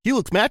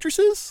 Helix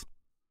mattresses?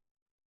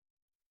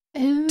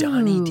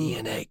 Donnie Ooh.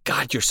 DNA.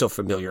 God, you're so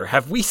familiar.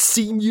 Have we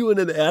seen you in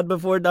an ad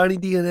before, Donnie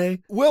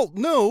DNA? Well,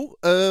 no.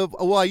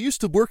 I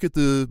used to work at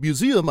the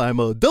museum. I'm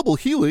a double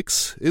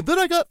Helix, and then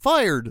I got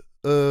fired.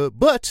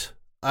 But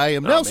I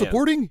am now man.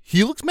 supporting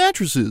Helix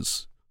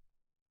mattresses.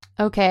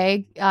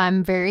 Okay,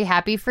 I'm very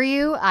happy for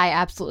you. I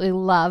absolutely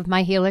love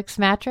my Helix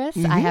mattress.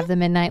 I have the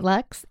Midnight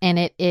Lux, and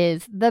it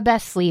is the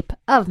best sleep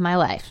of my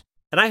life.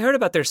 And I heard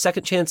about their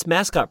Second Chance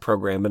mascot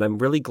program, and I'm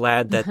really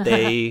glad that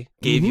they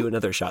gave you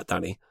another shot,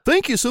 Donnie.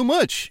 Thank you so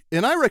much.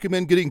 And I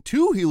recommend getting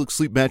 2 Helix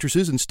sleep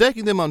mattresses and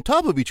stacking them on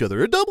top of each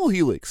other, a double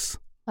Helix.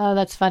 Oh,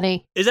 that's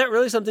funny. Is that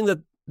really something that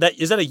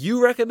is that a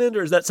you recommend,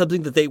 or is that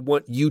something that they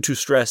want you to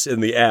stress in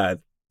the ad?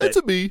 It's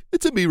a me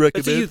recommend.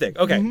 It's a you thing.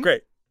 Okay,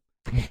 great.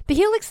 The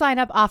Helix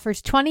lineup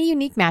offers 20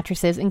 unique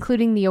mattresses,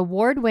 including the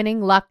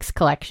award-winning Luxe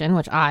Collection,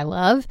 which I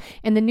love,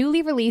 and the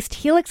newly released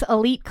Helix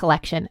Elite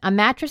Collection, a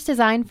mattress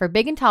designed for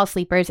big and tall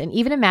sleepers, and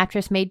even a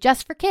mattress made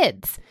just for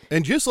kids.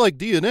 And just like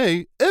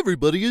DNA,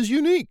 everybody is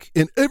unique,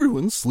 and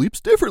everyone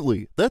sleeps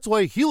differently. That's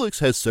why Helix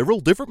has several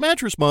different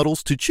mattress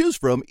models to choose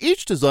from,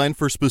 each designed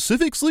for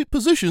specific sleep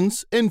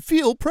positions and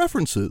feel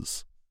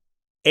preferences.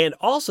 And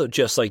also,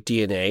 just like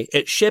DNA,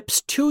 it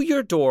ships to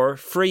your door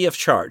free of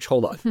charge.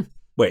 Hold on.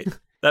 Wait,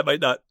 that might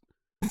not.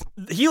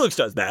 Helix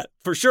does that.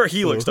 For sure,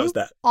 Helix does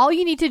that. All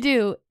you need to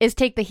do is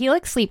take the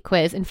Helix Sleep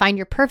Quiz and find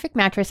your perfect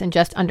mattress in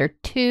just under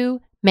 2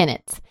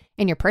 minutes.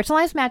 And your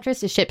personalized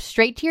mattress is shipped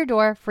straight to your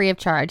door free of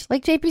charge,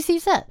 like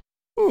JPC said.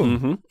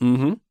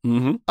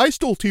 I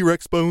stole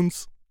T-Rex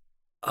bones.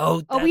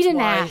 Oh, Oh, we didn't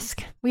why-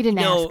 ask. We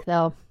didn't No. ask,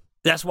 though.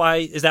 That's why.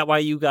 Is that why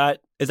you got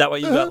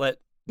let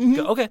Mhm.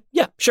 go? Okay.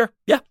 Yeah. Sure.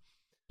 Yeah.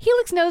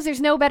 Helix knows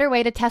there's no better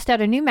way to test out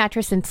a new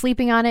mattress than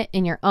sleeping on it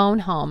in your own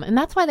home. And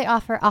that's why they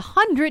offer a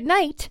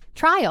 100-night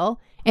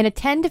trial and a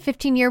 10 to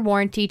 15-year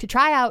warranty to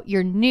try out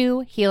your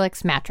new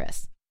Helix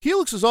mattress.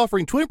 Helix is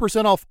offering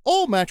 20% off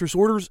all mattress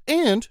orders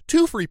and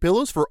 2 free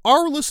pillows for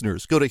our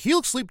listeners. Go to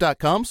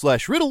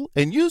helixsleep.com/riddle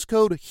and use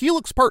code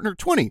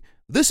HelixPartner20.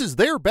 This is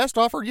their best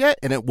offer yet,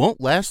 and it won't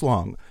last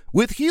long.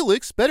 With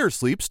Helix, better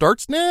sleep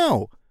starts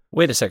now.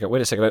 Wait a second.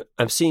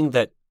 I'm seeing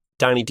that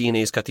Donnie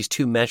DNA's got these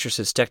 2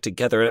 mattresses stacked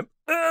together, and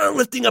I'm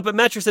lifting up a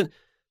mattress, and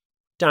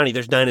Donnie,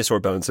 there's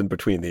dinosaur bones in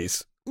between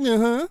these.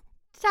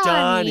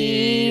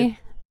 Donnie.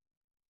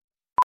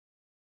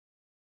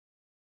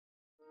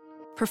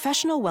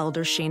 Professional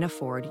welder Shayna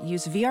Ford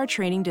used VR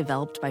training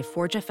developed by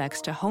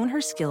ForgeFX to hone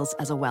her skills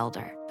as a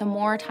welder. The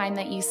more time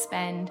that you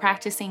spend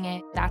practicing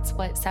it, that's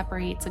what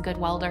separates a good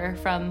welder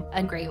from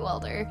a great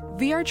welder.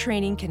 VR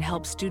training can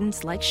help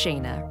students like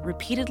Shayna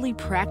repeatedly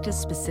practice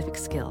specific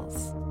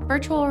skills.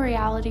 Virtual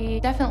reality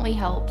definitely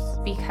helps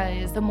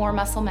because the more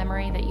muscle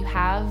memory that you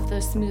have,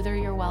 the smoother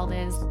your weld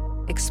is.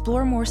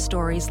 Explore more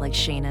stories like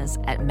Shayna's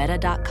at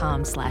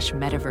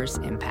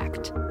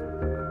meta.com/metaverseimpact.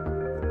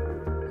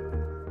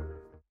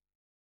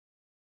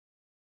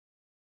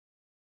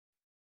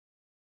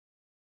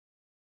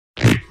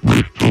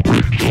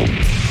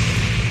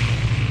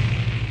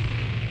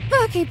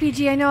 Okay,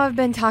 PG, I know I've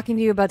been talking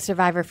to you about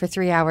Survivor for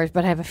 3 hours,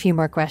 but I have a few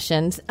more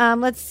questions.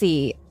 Let's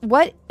see.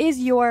 What is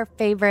your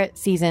favorite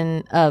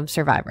season of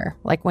Survivor?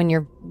 Like when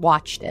you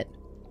watched it?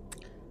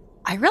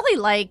 I really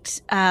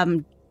liked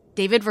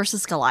David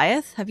versus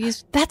Goliath. Have you?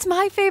 That's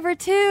my favorite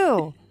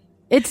too.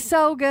 It's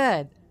so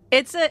good.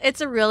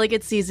 It's a really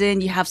good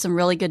season. You have some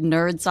really good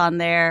nerds on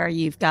there.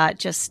 You've got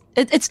just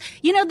it's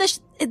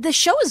the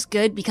show is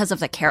good because of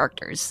the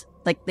characters.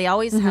 Like they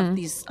always have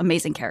these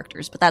amazing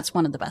characters, but that's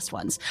one of the best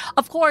ones.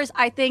 Of course,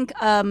 I think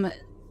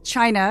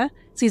China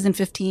season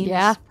 15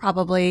 is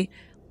probably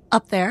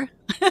up there.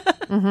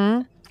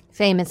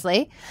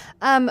 Famously.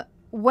 So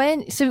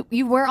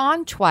you were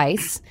on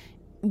twice.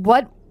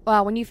 What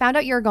when you found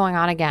out you were going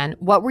on again,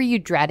 what were you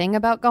dreading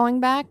about going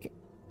back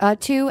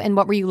to, and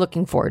what were you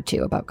looking forward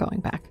to about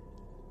going back?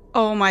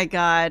 Oh my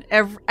God.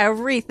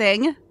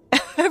 Everything.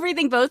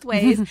 Everything both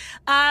ways.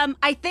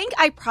 I think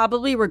I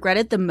probably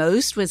regretted the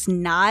most was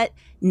not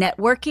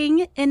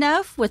networking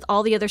enough with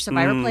all the other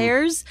Survivor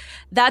players.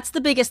 That's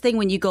the biggest thing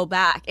when you go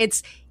back.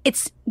 It's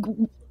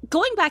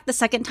going back the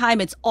second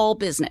time. It's all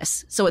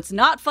business. So it's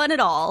not fun at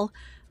all.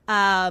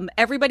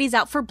 Everybody's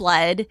out for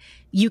blood.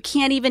 You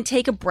can't even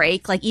take a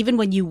break. Like even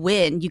when you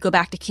win, you go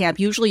back to camp.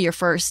 Usually your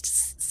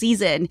first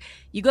season,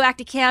 you go back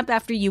to camp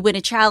after you win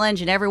a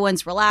challenge and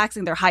everyone's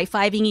relaxing. They're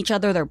high-fiving each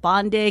other. They're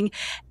bonding.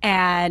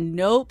 And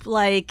nope,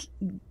 like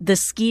the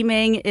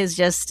scheming is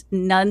just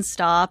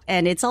nonstop.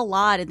 And it's a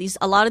lot. And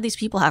a lot of these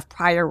people have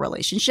prior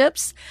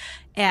relationships.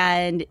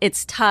 And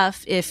it's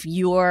tough if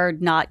you're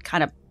not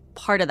kind of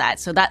part of that.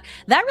 So that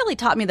really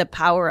taught me the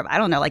power of, I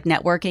don't know, like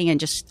networking and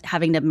just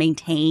having to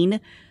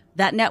maintain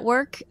that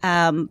network.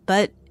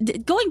 But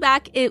going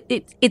back,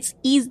 it's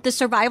easy. The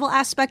survival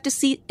aspect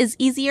is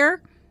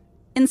easier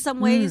in some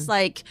ways.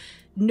 Like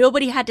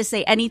nobody had to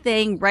say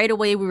anything right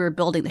away. We were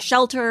building the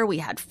shelter. We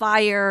had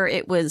fire.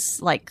 It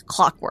was like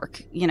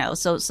clockwork,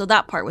 so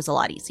that part was a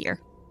lot easier.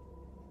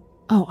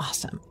 Oh,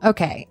 awesome.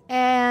 Okay.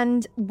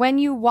 And when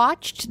you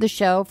watched the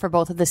show for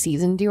both of the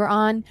seasons you were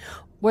on,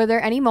 were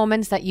there any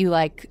moments that you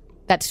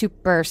that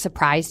super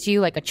surprised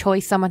you, like a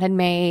choice someone had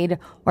made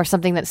or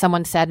something that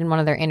someone said in one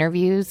of their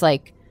interviews?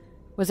 Like,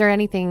 was there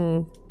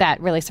anything that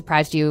really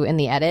surprised you in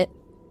the edit?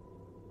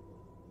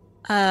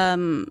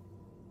 I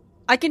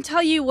can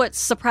tell you what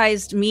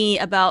surprised me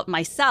about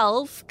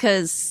myself,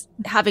 because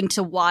having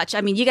to watch, I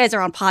mean, you guys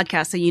are on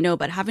podcasts, so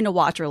but having to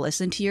watch or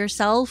listen to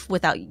yourself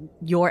without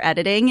your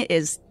editing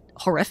is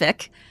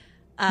horrific.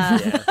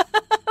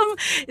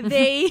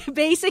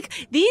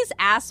 These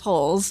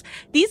asshole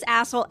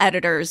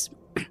editors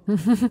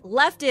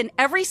left in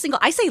every single,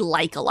 I say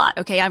like a lot,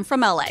 okay? I'm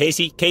from LA.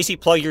 Casey,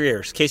 plug your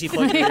ears. Casey,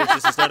 plug your ears.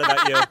 This is not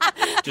about you.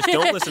 Just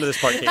don't listen to this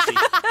part, Casey.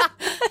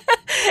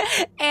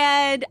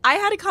 And I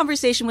had a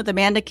conversation with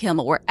Amanda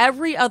Kimmel where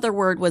every other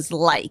word was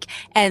like,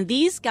 and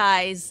these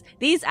guys,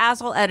 these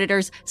asshole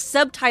editors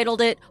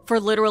subtitled it for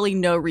literally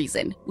no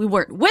reason. We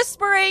weren't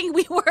whispering.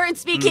 We weren't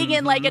speaking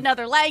in like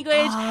another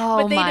language,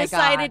 but they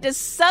decided to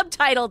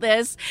subtitle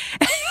this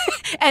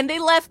and they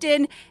left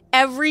in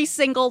every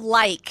single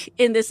like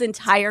in this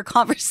entire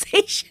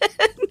conversation.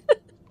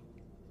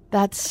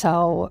 That's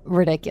so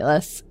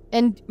ridiculous.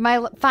 And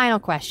my final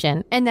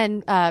question, and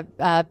then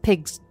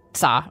Peih-Gee?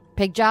 Is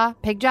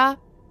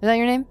that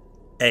your name?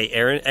 Hey,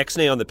 Aaron,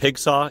 X-nay on the pig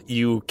saw.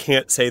 You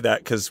can't say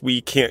that because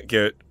we can't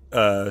get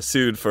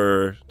sued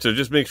so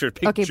just make sure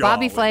Peih-Gee. Okay,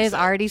 Bobby Flay is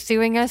already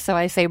suing us, so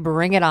I say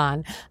bring it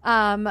on.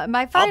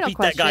 My final I'll beat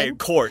question. that guy in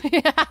court.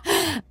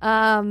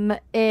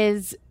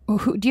 Is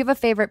do you have a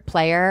favorite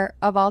player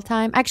of all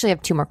time? Actually, I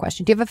have two more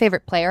questions. Do you have a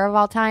favorite player of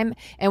all time?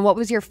 And what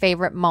was your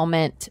favorite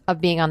moment of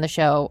being on the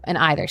show in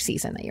either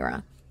season that you were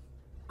on?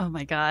 Oh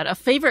my God, a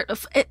favorite.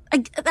 What's with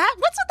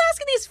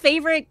asking these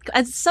favorite?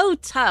 It's so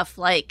tough,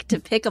 like to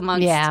pick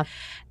amongst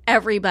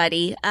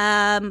everybody.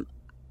 Gosh,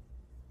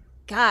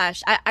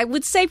 I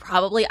would say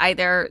probably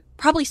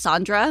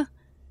Sandra.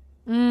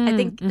 I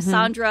think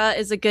Sandra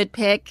is a good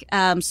pick.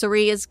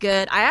 Suri is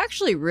good. I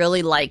actually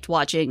really liked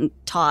watching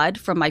Todd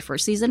from my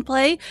first season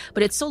play,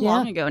 but it's so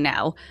long ago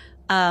now.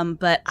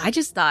 But I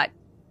just thought,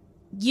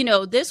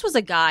 this was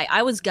a guy,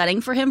 I was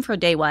gunning for him for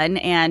day one,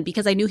 and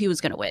because I knew he was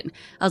going to win.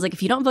 I was like,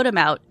 if you don't vote him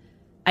out,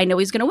 I know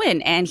he's going to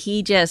win. And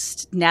he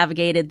just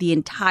navigated the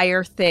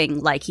entire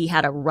thing like he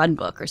had a run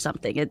book or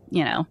something,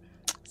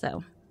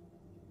 so.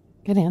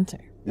 Good answer.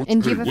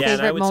 And do you have a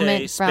favorite I would moment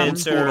say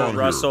Spencer, from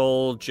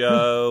Russell,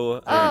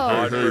 Joe,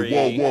 Audrey.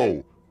 Hey,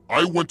 whoa.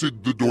 I went to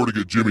the door to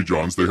get Jimmy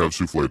John's. They have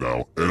souffle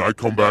now. And I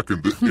come back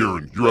and,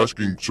 Aaron, you're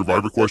asking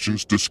Survivor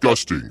questions?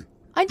 Disgusting.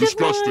 I just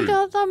want to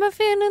talk. I'm a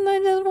fan and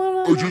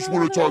I just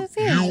want to talk.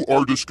 You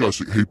are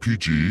disgusting. Hey,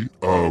 PG,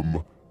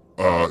 do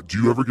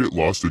you ever get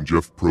lost in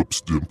Jeff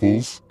Probst's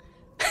dimples?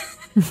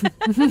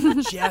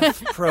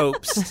 Jeff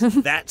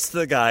Probst. That's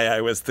the guy I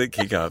was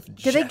thinking of.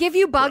 Did they give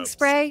you bug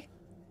spray?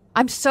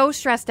 I'm so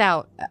stressed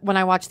out when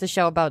I watch the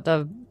show about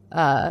the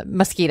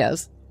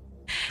mosquitoes.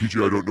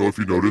 PG, I don't know if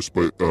you noticed,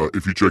 but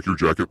if you check your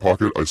jacket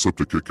pocket, I slipped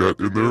a Kit Kat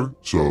in there,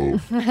 so...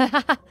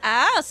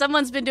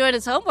 Someone's been doing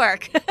his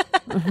homework.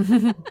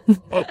 I'm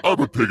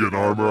a pig in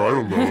armor, I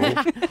don't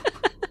know.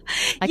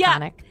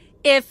 Iconic.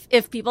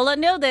 If people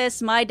don't know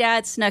this, my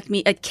dad snuck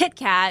me a Kit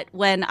Kat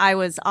when I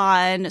was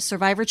on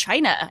Survivor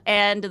China.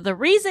 And the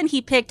reason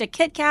he picked a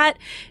Kit Kat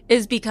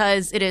is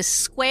because it is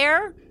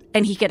square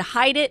and he could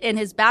hide it in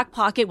his back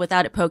pocket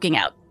without it poking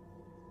out.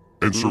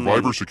 And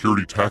Survivor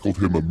Security tackled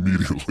him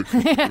immediately.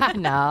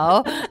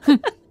 No.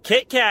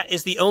 Kit Kat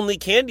is the only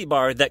candy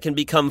bar that can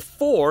become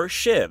 4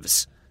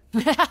 shivs.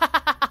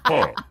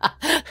 Huh.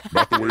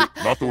 Not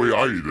the way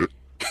I eat it.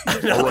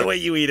 Not the way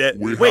you eat it.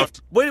 Wait,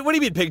 what do you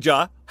mean, Pig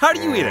Jaw? How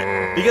do you eat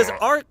it? Because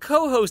our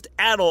co-host,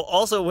 Adel,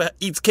 also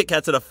eats Kit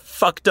Kats in a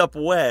fucked up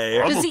way.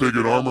 I'm a pig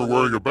in armor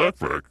wearing a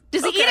backpack.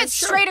 Does he eat it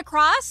straight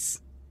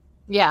across?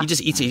 Yeah. He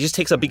just eats it. He just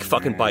takes a big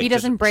fucking bite. He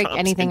doesn't break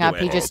anything up.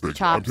 He just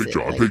chops it.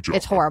 I'm Pig Jaw.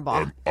 It's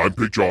horrible. I'm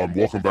Pig Jaw, and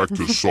welcome back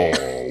to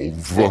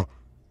Solve.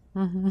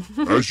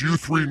 As you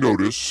 3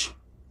 notice,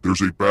 there's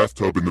a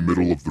bathtub in the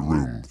middle of the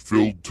room,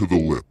 filled to the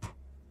lip.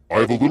 I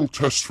have a little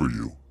test for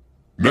you.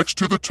 Next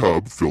to the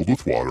tub filled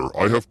with water,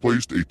 I have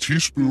placed a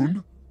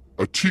teaspoon,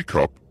 a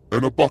teacup,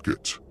 and a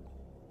bucket.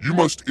 You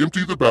must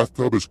empty the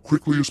bathtub as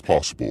quickly as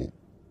possible.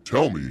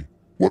 Tell me,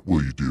 what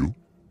will you do?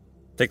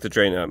 Take the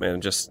drain out, man.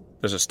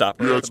 There's a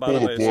stopper. Yeah, at it's the pull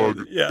bottom. the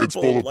plug. Yeah, it's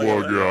pull the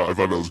plug. Yeah, I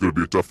thought that was going to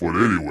be a tough one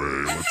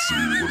anyway. Let's see.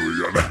 What do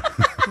we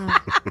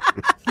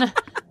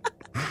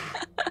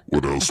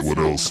got? What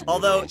else?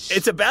 Although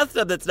it's a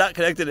bathtub that's not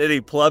connected to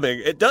any plumbing,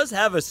 it does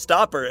have a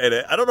stopper in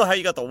it. I don't know how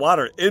you got the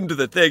water into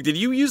the thing. Did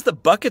you use the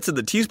buckets and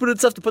the teaspoon and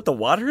stuff to put the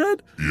water in?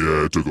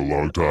 Yeah, it took a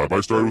long time.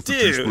 I started with the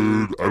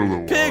teaspoon. I don't know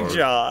why. Pig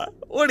Jaw,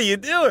 what are you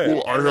doing?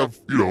 Well, I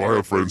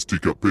have friends,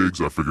 teacup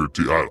pigs. I figured,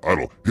 I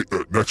don't. Hey,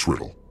 next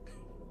riddle.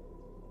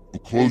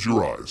 Close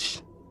your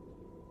eyes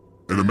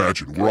and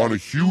imagine we're on a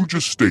huge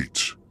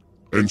estate,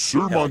 and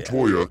Sir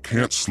Montoya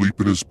can't sleep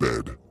in his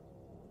bed.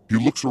 He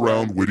looks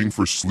around waiting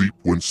for sleep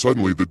when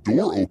suddenly the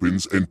door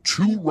opens and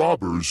 2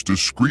 robbers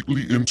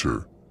discreetly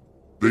enter.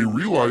 They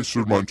realize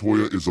Sir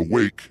Montoya is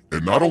awake,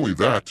 and not only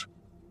that,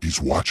 he's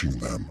watching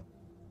them.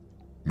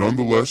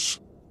 Nonetheless,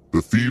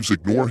 the thieves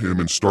ignore him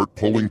and start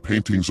pulling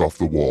paintings off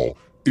the wall,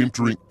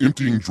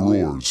 emptying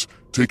drawers,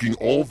 taking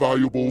all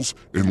valuables,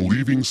 and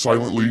leaving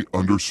silently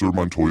under Sir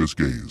Montoya's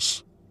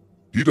gaze.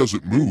 He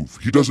doesn't move.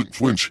 He doesn't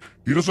flinch.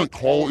 He doesn't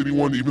call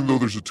anyone even though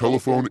there's a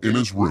telephone in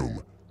his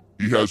room.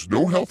 He has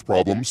no health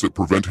problems that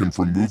prevent him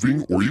from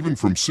moving or even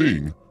from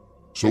seeing.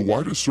 So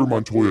why does Sir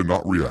Montoya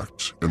not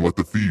react and let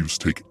the thieves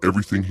take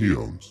everything he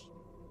owns?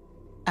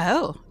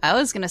 Oh, I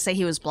was going to say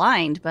he was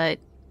blind, but...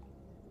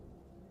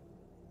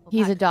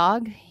 He's a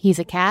dog. He's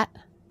a cat.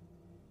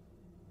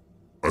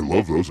 I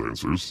love those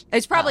answers.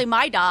 It's probably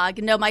my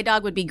dog. No, my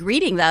dog would be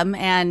greeting them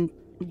and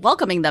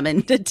welcoming them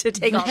in to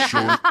take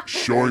all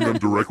showing them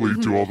directly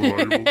to all the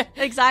valuables.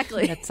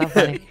 Exactly. That's so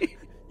funny.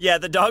 Yeah,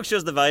 the dog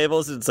shows the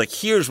valuables, and it's like,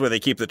 here's where they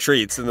keep the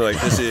treats. And they're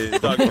like, this is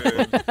dog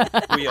food.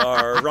 We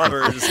are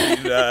robbers.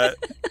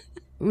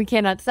 We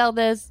cannot sell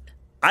this.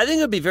 I think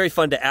it would be very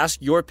fun to ask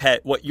your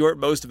pet what your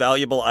most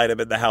valuable item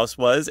in the house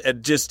was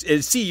and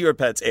see your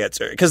pet's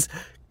answer. Because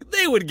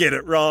they would get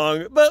it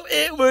wrong, but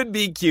it would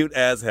be cute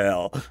as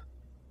hell.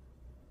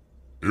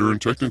 Aaron,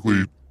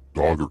 technically,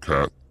 dog or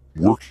cat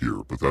work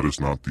here, but that is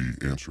not the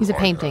answer. He's a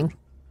painting.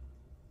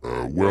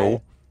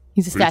 Well,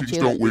 he's a paintings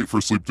statue. Don't wait for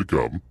sleep to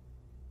come.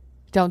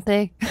 Don't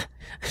they?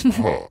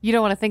 You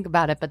don't want to think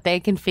about it, but they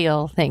can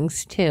feel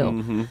things too.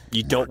 Mm-hmm.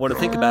 You don't want to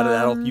think about it,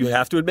 Adel. You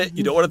have to admit,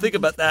 you don't want to think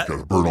about that.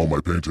 Gotta burn all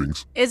my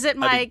paintings. Is it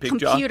my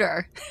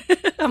computer?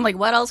 I'm like,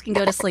 what else can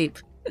go to sleep?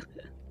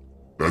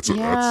 That's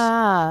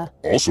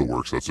also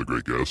works. That's a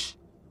great guess.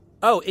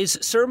 Oh, is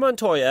Sir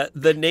Montoya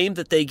the name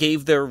that they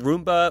gave their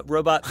Roomba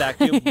robot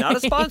vacuum? Not a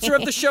sponsor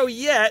of the show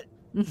yet,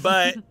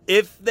 but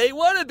if they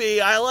want to be,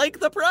 I like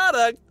the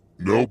product.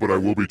 No, but I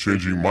will be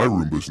changing my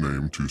Roomba's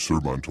name to Sir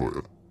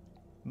Montoya.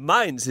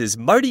 Mine's his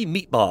Marty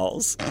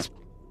Meatballs.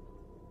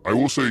 I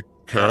will say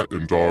cat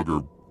and dog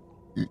are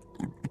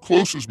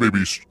close is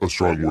maybe a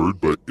strong word,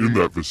 but in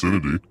that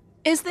vicinity.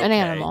 Is the an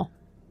animal?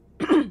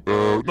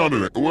 Not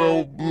an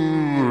well.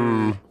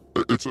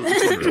 It's an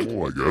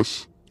animal, I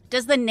guess.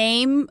 Does the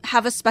name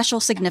have a special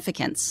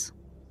significance,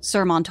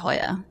 Sir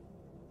Montoya?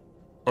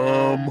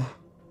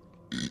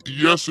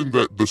 Yes, in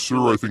that the Sir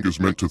I think is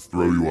meant to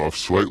throw you off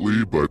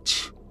slightly,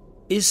 but.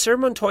 Is Sir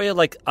Montoya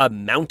like a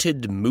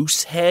mounted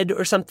moose head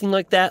or something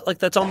like that? Like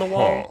that's on the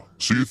wall?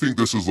 So you think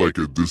this is like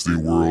a Disney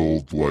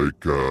World, like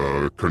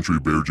Country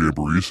Bear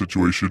Jamboree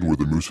situation where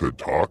the moose head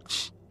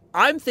talks?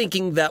 I'm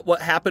thinking that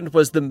what happened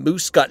was the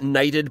moose got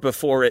knighted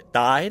before it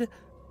died,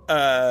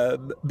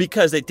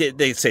 because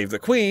they saved the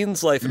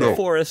queen's life in the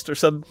forest or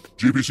some.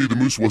 JPC, the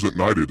moose wasn't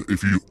knighted.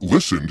 If you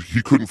listened,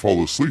 he couldn't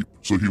fall asleep,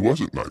 so he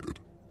wasn't knighted.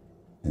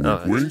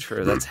 That's Wink,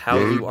 true. That's how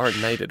you are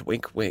knighted.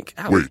 Wink, wink.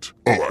 Ow. Wait.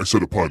 Oh, I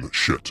said a pun.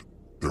 Shit.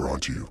 They're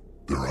onto you.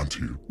 They're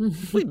onto you.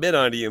 We've been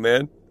onto you,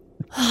 man.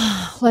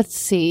 Let's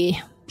see.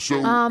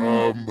 So,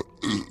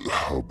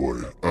 oh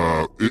boy.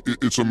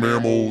 It's a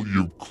mammal.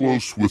 You're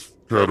close with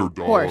cat or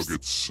dog. Horse.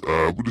 It's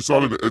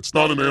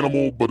not an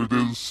animal, but it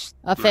is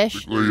a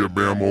fish. Technically a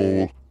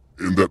mammal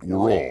in that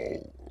we're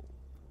all.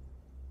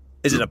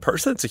 Is it a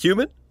person? It's a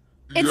human?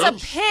 It's a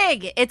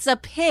pig. It's a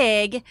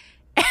pig.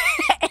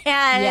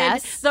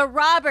 And the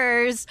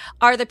robbers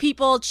are the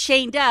people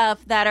chained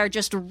up that are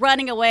just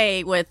running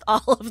away with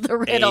all of the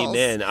riddles.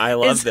 Amen. I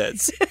love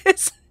this.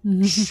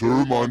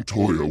 Sir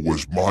Montoya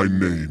was my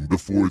name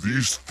before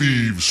these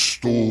thieves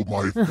stole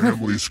my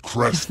family's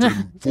crest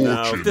and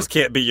fortune. No, this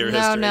can't be your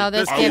history. No,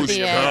 this can't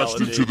be it. I was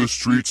cast into the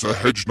streets a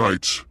hedge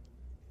knight.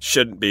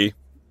 Shouldn't be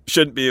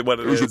what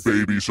it is. It was a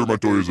baby. Sir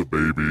Montoya's a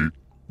baby.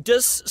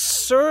 Does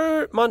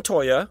Sir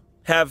Montoya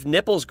have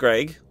nipples,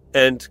 Greg?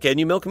 And can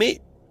you milk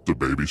meat? It's a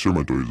baby. Sir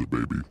Montoya's a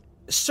baby.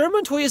 Sir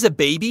Montoya's a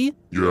baby?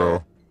 Yeah.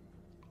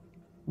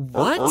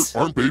 What?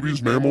 Aren't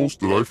babies mammals?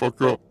 Did I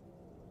fuck up?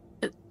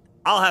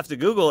 I'll have to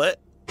Google it.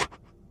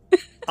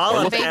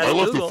 I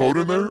left the phone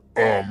in there?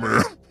 Oh,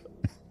 man.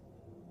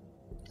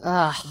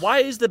 Why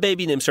is the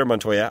baby named Sir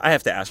Montoya? I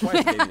have to ask. Why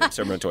is the baby named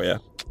Sir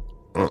Montoya?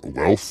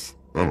 Wealth.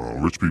 I don't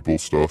know. Rich people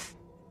stuff.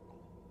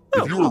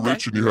 If you were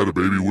rich and you had a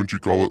baby, wouldn't you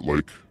call it,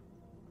 like,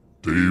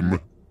 Dame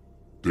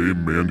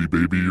Mandy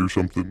Baby or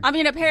something? I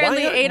mean,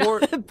 apparently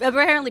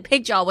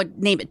Peih-Gee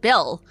would name it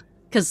Bill,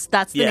 because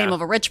that's the name of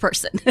a rich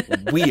person.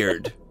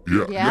 Weird.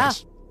 Yeah.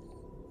 Yes.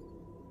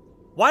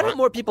 Why don't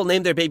more people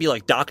name their baby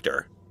like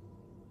Doctor?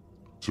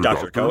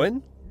 Dr.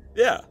 Cohen?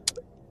 Yeah.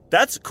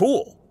 That's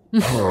cool.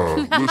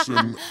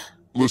 Listen,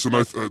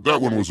 that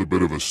one was a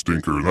bit of a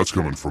stinker, and that's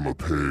coming from a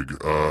pig.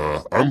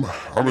 I'm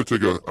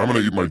gonna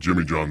eat my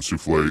Jimmy John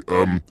souffle.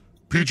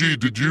 PG,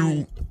 did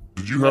you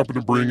happen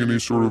to bring any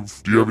sort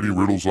of, do you have any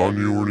riddles on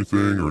you or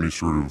anything, or any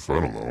sort of, I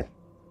don't know,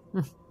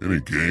 any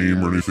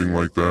game or anything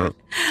like that?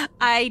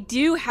 I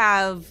do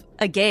have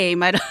a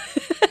game. I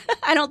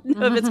don't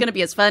know if it's going to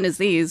be as fun as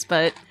these,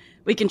 but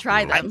we can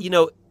try them.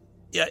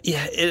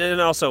 Yeah, and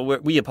also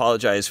we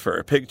apologize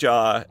for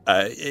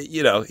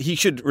Peih-Gee. He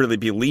should really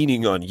be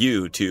leaning on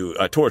you to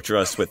torture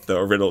us with the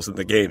riddles and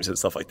the games and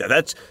stuff like that.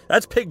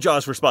 That's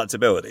Peih-Gee's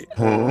responsibility.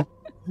 Huh?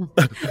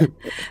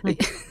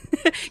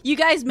 You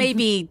guys may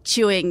be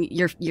chewing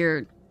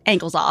your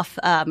ankles off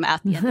at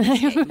the end of the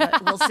game,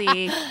 but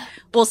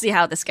we'll see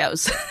how this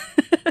goes.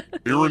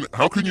 Aaron,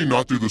 how can you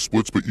not do the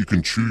splits, but you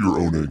can chew your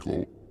own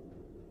ankle?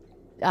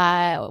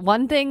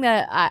 One thing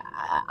that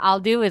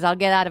I'll do is I'll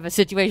get out of a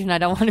situation I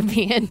don't want to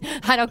be in.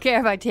 I don't care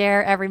if I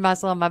tear every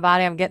muscle in my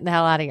body. I'm getting the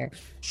hell out of here.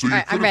 So you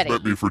could have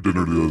met me for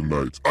dinner the other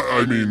night.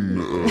 I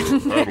mean,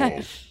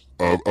 at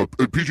all.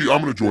 PG,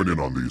 I'm going to join in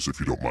on these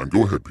if you don't mind.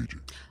 Go ahead, PG.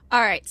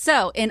 All right.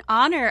 So in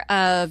honor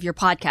of your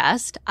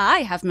podcast, I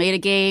have made a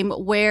game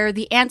where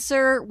the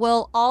answer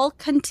will all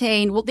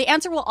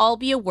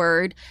be a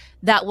word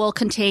that will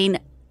contain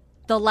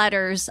the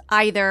letters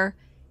either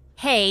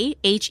hey,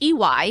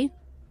 H-E-Y,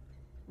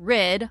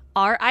 rid,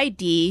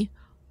 R-I-D,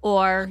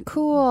 or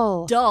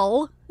cool,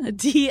 dull,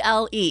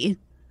 D-L-E.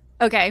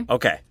 Okay.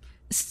 Okay.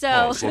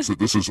 So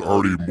this is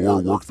already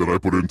more work than I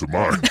put into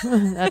mine.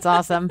 That's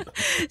awesome.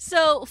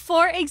 So,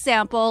 for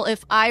example,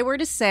 if I were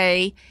to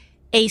say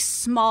a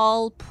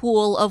small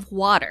pool of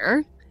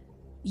water,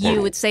 you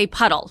would say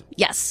puddle.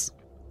 Yes.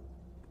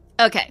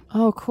 Okay.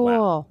 Oh, cool.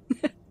 Wow.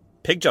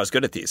 Peih-Gee's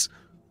good at these.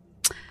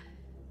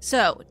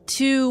 So,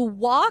 to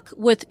walk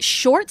with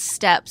short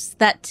steps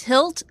that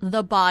tilt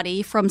the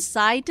body from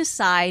side to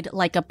side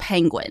like a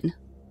penguin.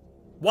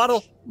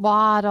 Waddle.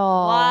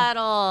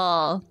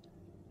 Waddle.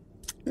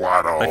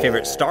 My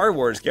favorite Star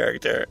Wars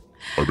character.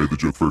 I made the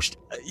joke first.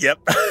 Yep.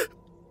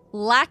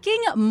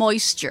 Lacking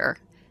moisture,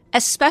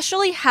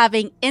 especially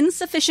having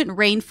insufficient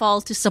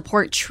rainfall to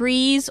support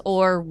trees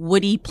or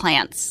woody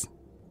plants.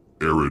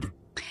 Arid.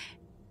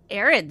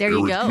 There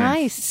you go.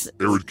 Nice.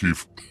 Arid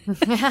Keefe.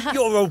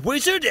 You're a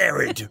wizard,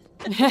 Arid.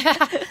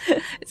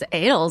 It's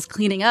Adol's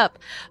cleaning up.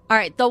 All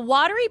right, the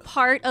watery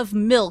part of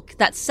milk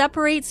that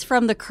separates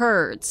from the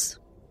curds.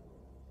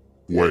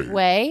 Whey,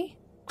 Whey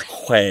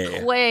curdle.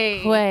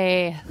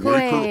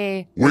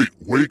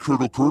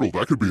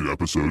 That could be an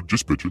episode.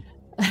 Just pitch it.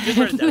 Just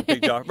write it down,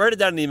 Peih-Gee. Write it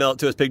down and email it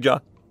to us, Peih-Gee.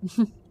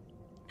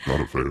 Not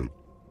a fan.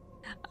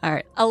 All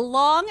right. A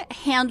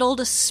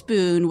long-handled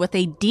spoon with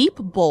a deep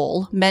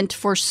bowl meant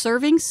for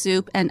serving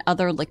soup and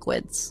other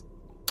liquids.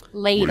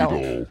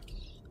 Ladle.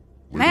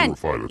 Man,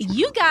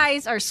 you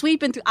guys are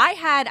sweeping through. I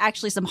had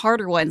actually some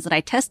harder ones, and I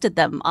tested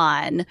them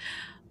on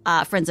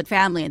friends and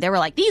family, and they were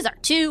like, these are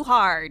too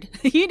hard.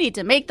 You need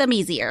to make them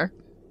easier.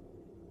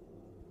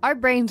 Our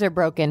brains are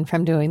broken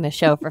from doing this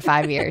show for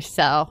 5 years,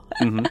 so.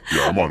 Mm-hmm.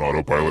 Yeah, I'm on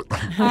autopilot.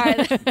 All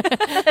right.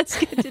 That's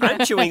good to know. I'm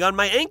chewing on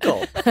my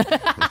ankle.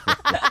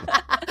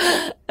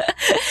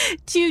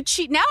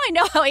 now I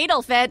know how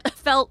Adolf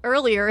felt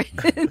earlier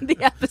in the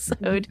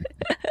episode.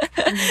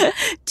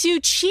 To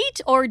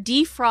cheat or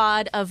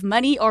defraud of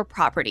money or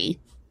property.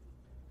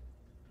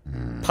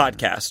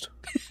 Podcast.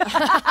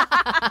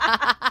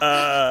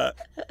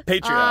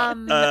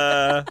 Patreon.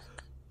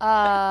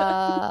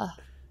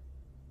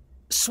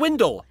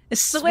 Swindle.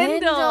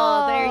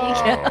 Swindle. There you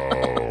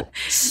go.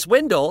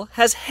 Swindle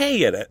has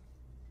hay in it.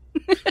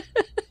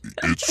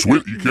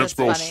 You can't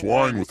spell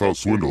swine without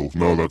swindle.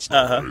 No, that's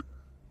not right.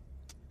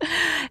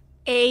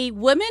 A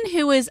woman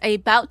who is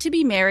about to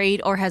be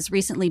married or has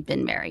recently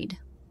been married.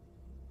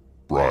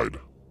 Bride.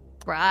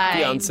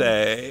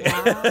 Fiance.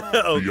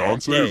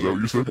 Fiance, is that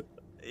what you said?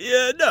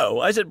 Yeah, no.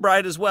 I said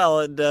bride as well,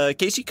 and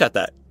Casey cut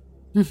that.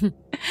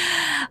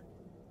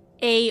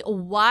 A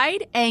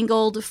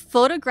wide-angled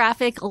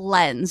photographic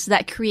lens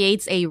that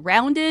creates a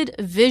rounded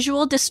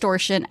visual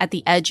distortion at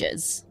the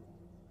edges.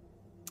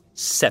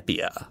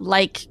 Sepia.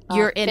 Like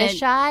you're in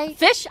fish eye?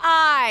 Fish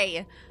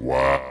eye.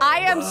 Wow. I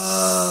am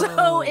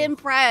so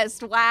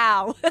impressed.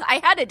 Wow.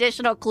 I had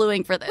additional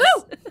cluing for this.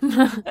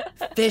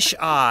 Fish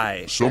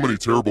eye. So many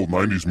terrible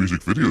 90s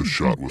music videos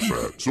shot with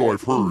that. So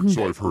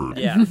I've heard.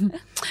 Yeah.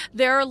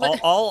 There are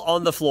all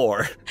on the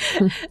floor.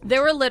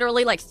 There were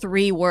literally like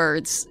 3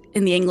 words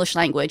in the English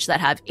language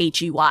that have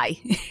HEY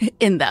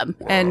in them.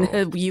 Wow.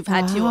 And you've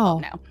had 2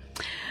 of them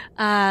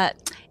now.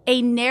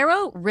 A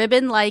narrow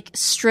ribbon-like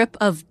strip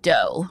of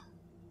dough.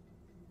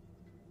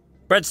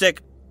 Breadstick.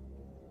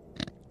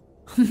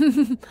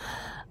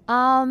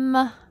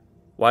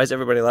 Why is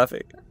everybody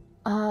laughing?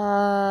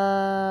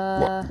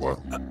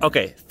 What?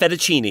 Okay,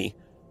 fettuccine.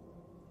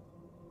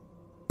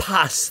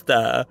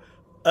 Pasta.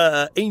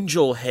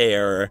 Angel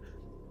hair.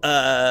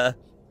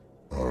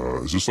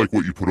 Is this like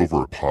what you put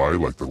over a pie,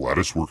 like the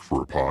lattice work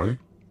for a pie?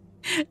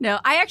 No,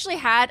 I actually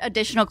had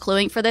additional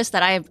cluing for this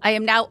that I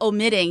am now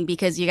omitting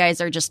because you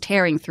guys are just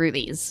tearing through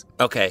these.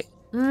 Okay.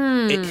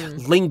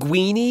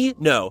 Linguine?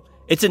 No.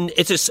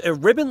 It's a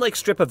ribbon-like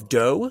strip of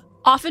dough.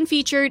 Often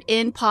featured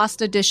in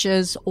pasta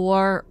dishes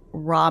or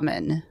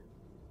ramen.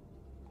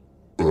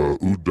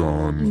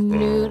 Udon.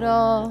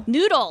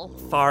 Noodle.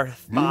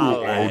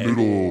 Farfalle.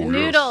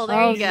 Noodle.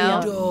 There you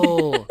go.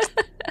 Noodle.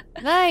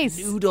 Nice.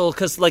 Noodle,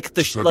 because like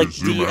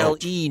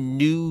DLE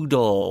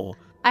noodle.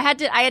 I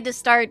had to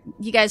start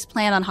you guys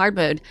playing on hard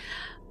mode.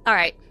 All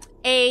right.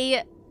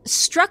 A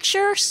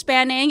structure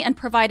spanning and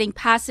providing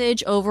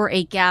passage over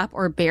a gap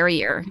or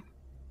barrier.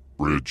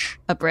 Bridge.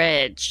 A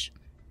bridge.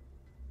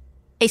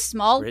 A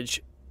small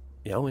Bridge.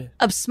 Yeah.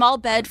 A small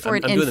bed for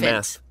an I'm infant. doing the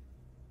math.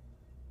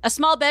 A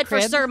small bed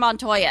Crib? for Sir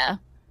Montoya.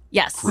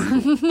 Yes.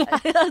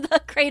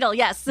 Cradle,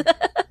 yes.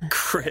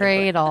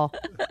 Cradle.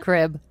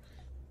 Crib.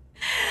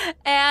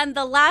 And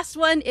the last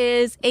one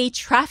is a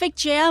traffic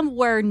jam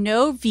where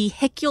no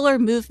vehicular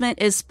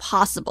movement is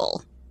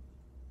possible.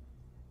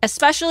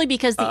 Especially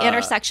because the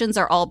intersections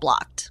are all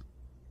blocked.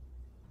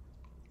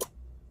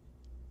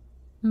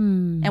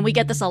 And we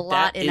get this a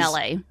lot in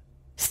LA.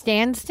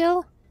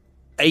 Standstill?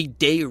 A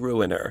day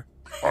ruiner.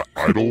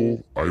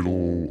 Idle.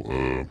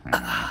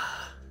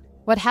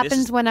 What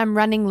happens when I'm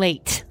running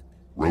late?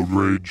 Road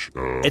rage.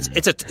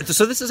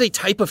 So this is a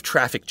type of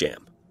traffic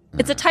jam.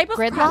 It's a type of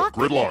Gridlock?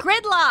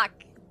 Gridlock.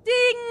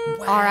 Ding.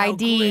 Wow, RID.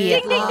 Ding,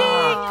 ding,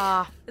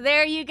 ding.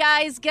 There you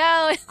guys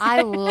go.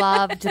 I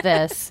loved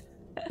this.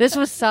 This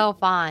was so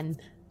fun.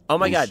 Oh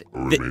my God.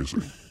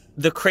 Amazing.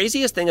 The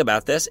craziest thing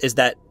about this is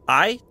that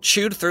I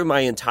chewed through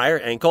my entire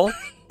ankle,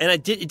 and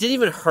it didn't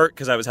even hurt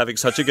because I was having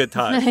such a good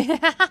time.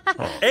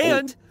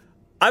 And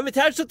I'm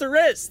attached at the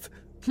wrist.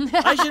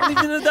 I shouldn't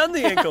even have done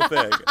the ankle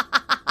thing.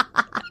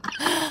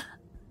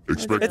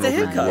 Expect It's a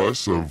nothing handcuff.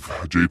 less of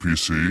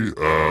JPC.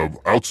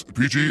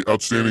 PG,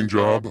 outstanding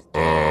job.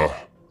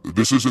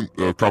 This isn't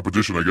a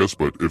competition, I guess,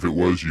 but if it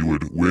was, you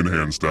would win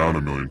hands down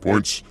 1,000,000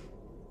 points.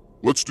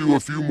 Let's do a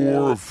few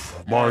more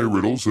of my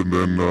riddles, and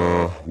then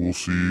we'll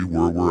see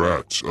where we're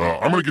at.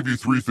 I'm going to give you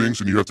 3 things,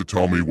 and you have to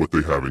tell me what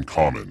they have in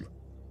common.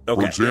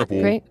 Okay. For example,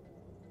 Great.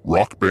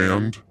 rock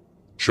band,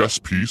 chess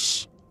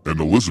piece, and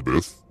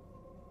Elizabeth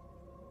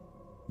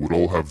would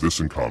all have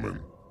this in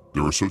common.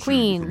 They're associated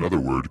Queen. with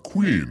another word,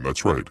 queen.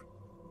 That's right.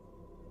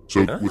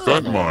 So with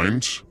that in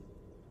mind,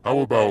 how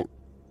about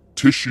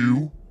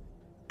tissue,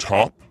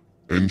 top,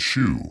 and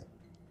shoe?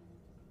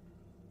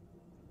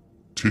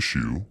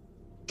 Tissue.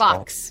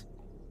 Box.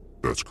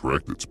 That's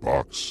correct. It's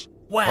box.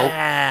 Wow.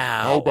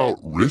 How about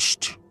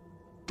wrist,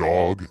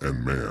 dog,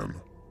 and man?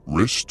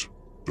 Wrist,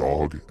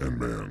 dog, and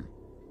man.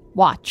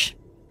 Watch.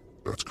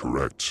 That's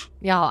correct.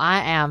 Y'all,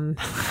 I am.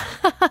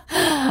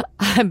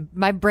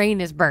 My brain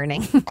is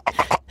burning.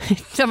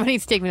 Somebody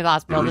needs to take me to the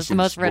hospital. There This is is the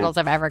most some riddles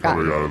I've ever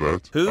coming gotten. out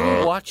of that.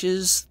 Who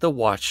watches the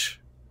watch?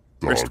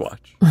 Dog.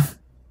 Wristwatch.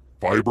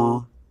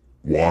 Fiber,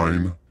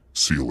 wine,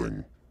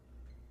 ceiling.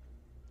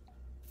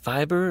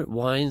 Fiber,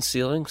 wine,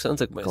 ceiling?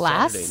 Sounds like my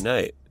Glass? Saturday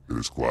night. It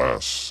is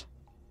glass.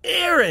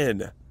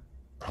 Aaron!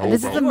 How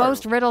This is about the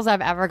most riddles I've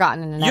ever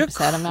gotten in an You're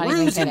episode. I'm not even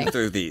cruising kidding.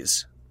 through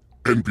these.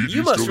 and BG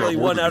You must still got really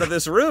more want than out of me.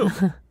 this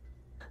room.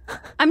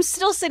 I'm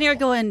still sitting here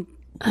going,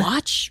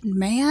 watch,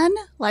 man?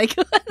 Like,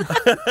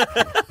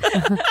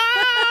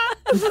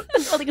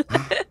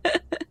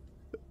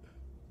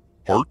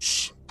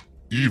 Hearts,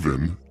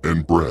 even,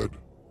 and bread.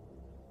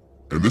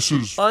 And this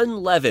is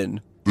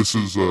Unleavened. This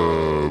is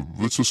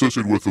it's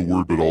associated with a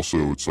word, but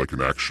also it's like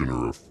an action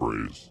or a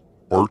phrase.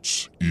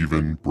 Hearts,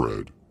 even,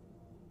 bread.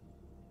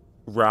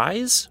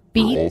 Rise?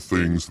 Beat? All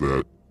things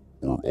that,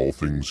 or all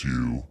things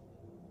you.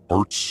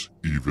 Hearts,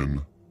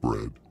 even,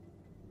 bread.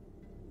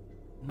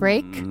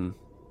 Break?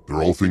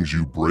 They're all things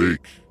you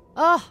break.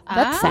 Oh,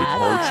 that's Break sad.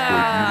 hearts, break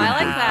even, I like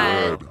break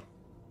that. bread.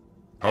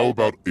 How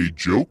about a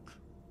joke,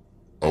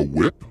 a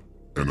whip,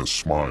 and a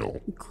smile?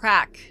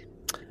 Crack.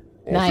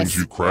 All Nice. things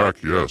you crack,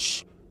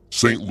 yes.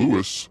 St.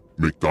 Louis,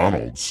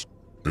 McDonald's,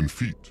 and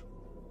feet.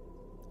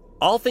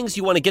 All things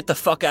you want to get the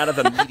fuck out of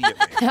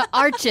immediately.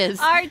 Arches.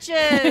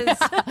 Arches. Well,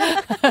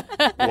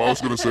 I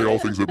was going to say all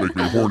things that make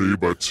me horny,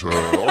 but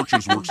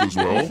arches works as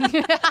well.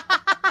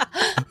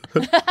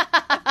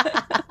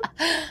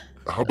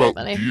 How about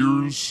Funny.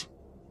 gears?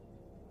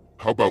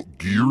 How about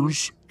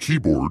gears,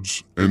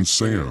 keyboards, and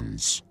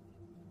sands?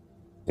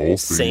 All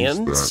things Sands?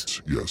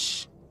 that,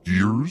 yes.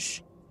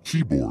 Gears,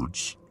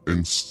 keyboards,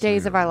 and sands.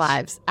 Days of our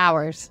lives.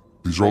 Hours.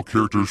 These are all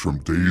characters from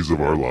Days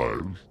of Our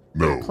Lives.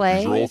 No, Play?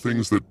 these are all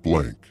things that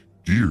blank.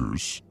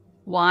 Gears,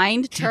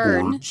 Wind,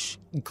 turn. keyboards,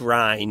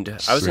 Grind. I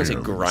was going to say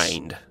Sands.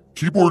 grind.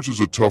 Keyboards is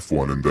a tough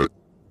one in that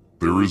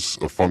there is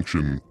a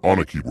function on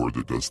a keyboard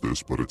that does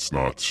this, but it's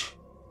not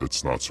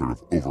sort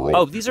of overall.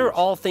 Oh, these are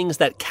all things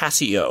that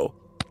Casio.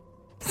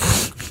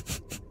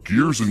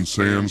 Gears and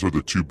sands are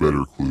the two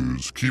better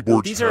clues.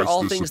 Keyboards These are has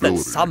all this things ability.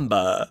 that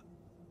Samba.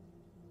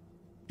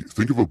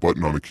 Think of a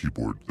button on a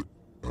keyboard that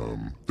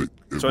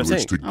That's what I'm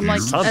relates to saying. I'm like,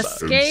 gears Samba.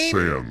 escape,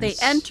 and sands.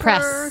 they enter.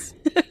 Press.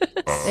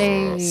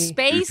 They-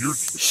 Space. If you're-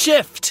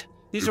 Shift.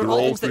 These they're are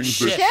all things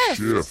that shift.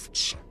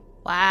 shift.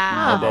 Wow.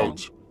 How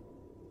about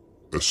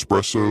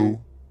espresso,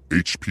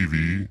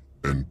 HPV,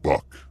 and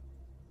buck?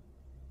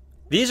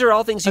 These are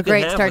all things you A can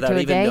great have start without to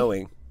a even day.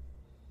 knowing.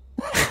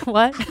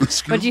 What?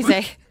 Excuse What'd you me?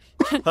 say?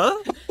 Huh?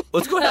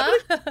 What's going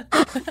happening?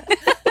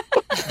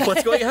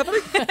 What's going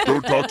happening?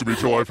 Don't talk to me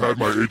till I've had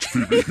my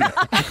HPV.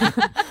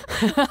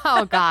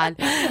 Oh God.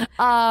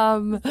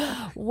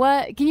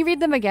 What? Can you read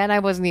them again? I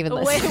wasn't even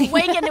listening.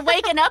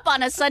 Waking up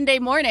on a Sunday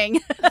morning.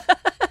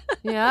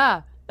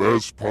 Yeah.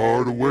 Best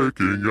part of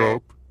waking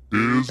up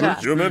is Yeah.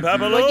 Human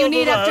HPV. What do you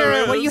need after?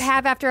 Virus. What do you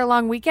have after a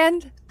long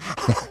weekend?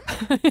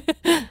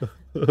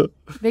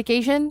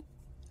 Vacation.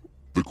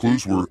 The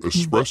clues were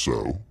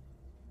espresso,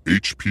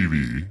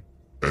 HPV,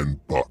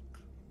 and buck.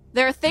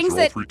 There are things These are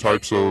all that three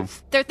types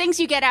of. there are things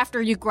you get after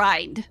you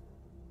grind.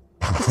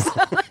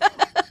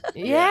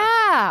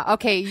 Yeah.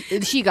 Okay.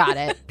 She got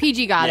it.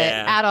 PG got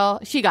Yeah. it. Adel,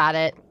 she got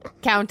it.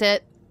 Count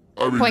it.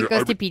 I mean, Point yeah,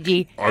 goes to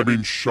PG. I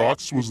mean,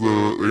 shots was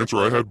the answer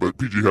I had, but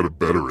PG had a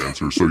better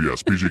answer. So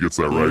yes, PG gets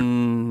that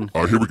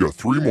right. Here we go.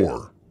 3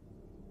 more.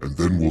 And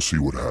then we'll see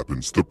what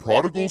happens. The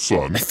prodigal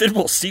son. Then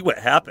we'll see what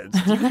happens.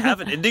 Do you have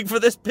an ending for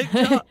this pig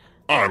job?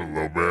 I don't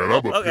know, man.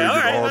 I'm a Okay, pig all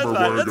right, in that's armor fine,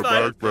 wearing a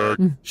that's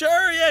backpack.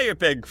 Sure, yeah, you're a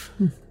pig.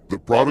 The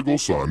prodigal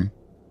son,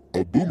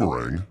 a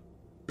boomerang,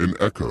 an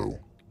echo.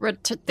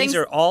 These Things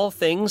are all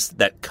things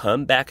that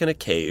come back in a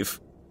cave.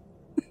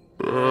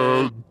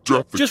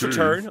 Drop the Just cave.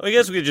 return. I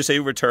guess we could just say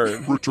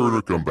return. Return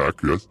or come back,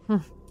 yes.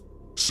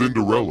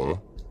 Cinderella,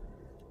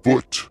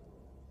 foot,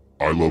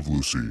 I love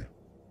Lucy.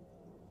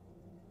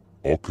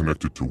 All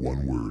connected to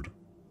one word.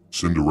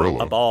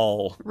 Cinderella. A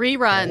ball.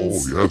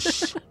 reruns. Oh,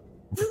 yes.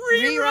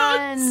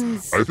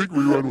 Reruns. I think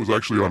Rerun was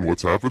actually on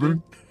What's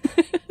Happening.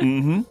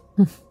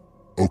 Mm-hmm.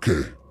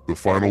 Okay, the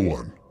final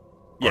one.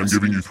 I'm Yes.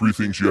 giving you 3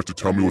 things. You have to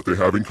tell me what they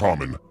have in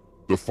common.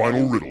 The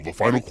final riddle, the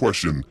final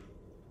question.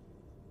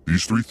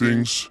 These 3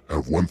 things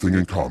have one thing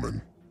in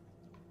common.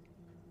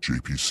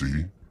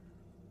 JPC,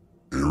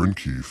 Aaron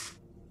Keefe,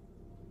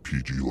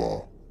 Peih-Gee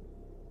Law.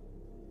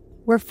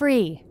 We're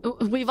free.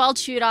 We've all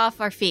chewed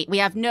off our feet. We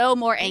have no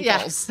more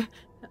ankles.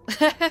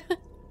 Yeah,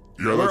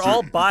 We're that's all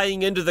it.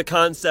 buying into the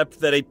concept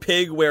that a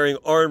pig wearing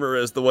armor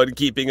is the one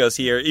keeping us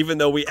here, even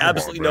though we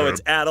absolutely know man.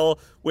 it's Adel.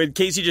 When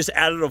Casey just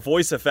added a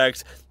voice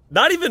effect,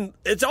 not even,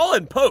 it's all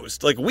in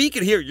post. Like, we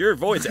can hear your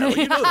voice, Adel.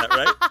 You know that,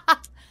 right?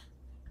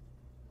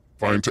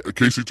 Fine,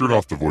 Casey, turn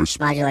off the voice.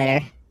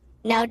 Modulator.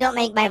 No, don't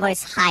make my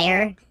voice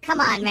higher. Come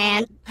on,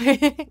 man.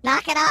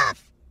 Knock it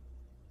off.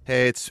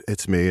 Hey,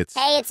 it's me. It's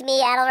Hey, it's me,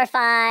 Adel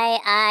Rafai.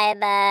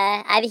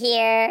 I'm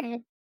here.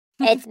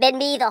 It's been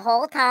me the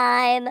whole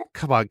time.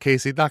 come on,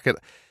 Casey, knock it.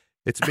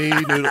 It's me,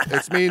 Noodle.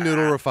 It's me,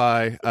 Noodle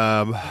Rafai.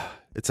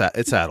 It's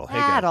Adel. Hey,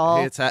 guys. Adel.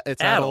 Hey, it's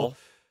Adel.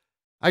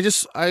 Adel.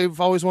 I've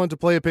always wanted to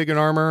play a pig in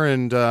armor,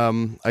 and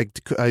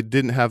I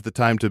didn't have the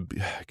time to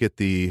get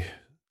the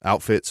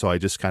outfit, so I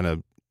just kind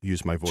of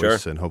used my voice,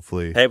 Sure. and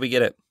hopefully. Hey, we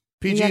get it.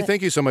 PG, get it.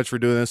 thank you so much for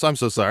doing this. I'm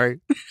so sorry.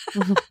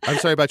 I'm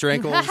sorry about your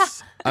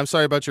ankles. I'm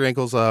sorry about your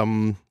ankles.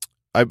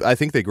 I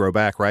think they grow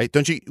back, right?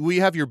 Don't you? We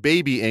have your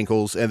baby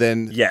ankles, and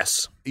then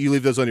Yes. you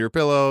leave those under your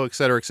pillow, et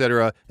cetera,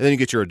 and then you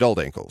get your adult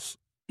ankles.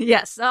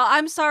 Yes.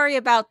 I'm sorry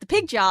about the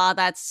pig jaw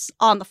that's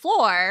on the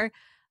floor.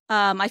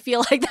 I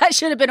feel like that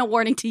should have been a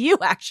warning to you,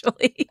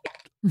 actually.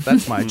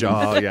 That's my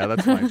jaw. Yeah,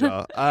 that's my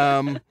jaw.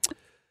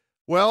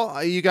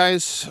 Well, you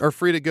guys are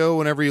free to go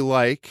whenever you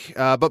like.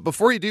 But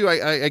before you do,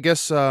 I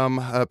guess,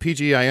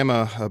 PG, I am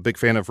a big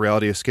fan of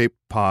Reality Escape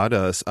Pod.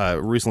 I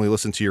recently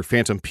listened to your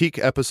Phantom Peak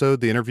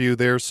episode, the interview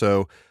there.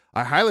 So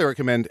I highly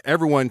recommend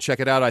everyone check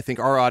it out. I think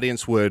our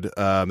audience would.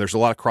 There's a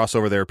lot of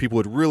crossover there. People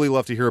would really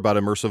love to hear about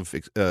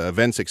immersive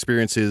events,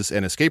 experiences,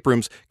 and escape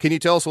rooms. Can you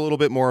tell us a little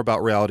bit more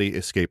about Reality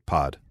Escape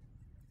Pod?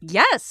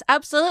 Yes,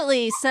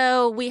 absolutely.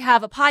 So we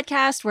have a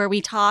podcast where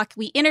we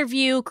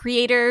interview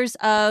creators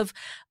of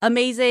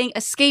amazing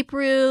escape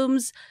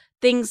rooms,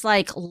 things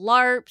like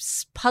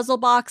LARPs, puzzle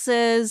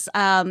boxes,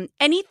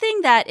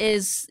 anything that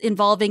is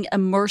involving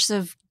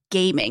immersive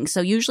gaming.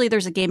 So usually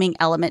there's a gaming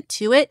element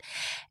to it.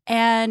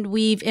 And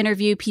we've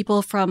interviewed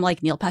people from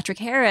like Neil Patrick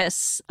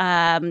Harris,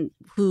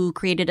 who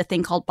created a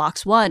thing called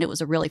Box One. It was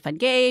a really fun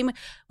game.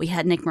 We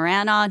had Nick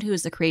Moran on, who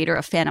is the creator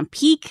of Phantom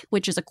Peak,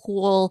 which is a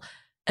cool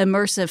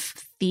immersive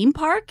theme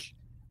park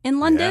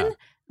in London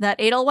that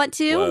Adel went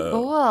to. Whoa.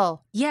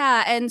 Cool.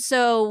 Yeah. And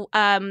so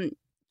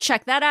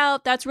check that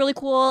out. That's really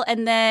cool.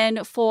 And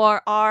then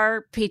for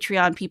our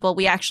Patreon people,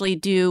 we actually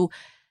do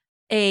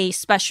a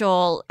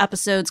special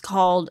episodes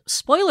called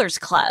Spoilers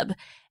Club.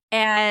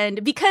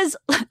 And because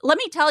let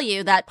me tell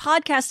you that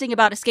podcasting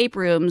about escape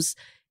rooms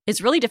is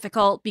really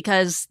difficult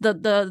because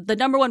the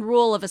number one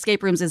rule of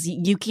escape rooms is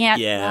you can't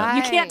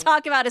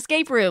talk about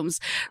escape rooms,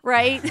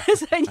 right?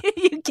 So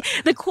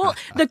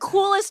the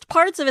coolest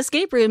parts of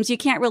escape rooms you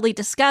can't really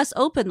discuss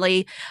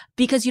openly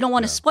because you don't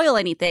want to spoil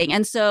anything.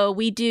 And so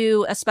we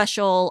do a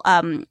special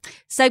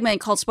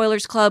segment called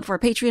Spoilers Club for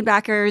Patreon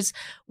backers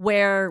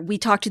where we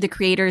talk to the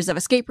creators of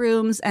escape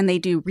rooms and they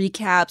do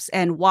recaps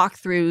and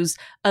walkthroughs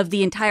of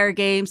the entire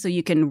game so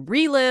you can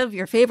relive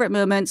your favorite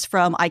moments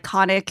from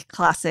iconic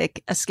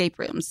classic escape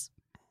rooms.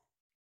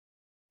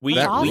 We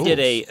did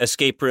a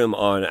escape room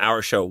on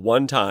our show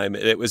one time,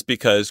 and it was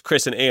because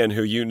Chris and Ann,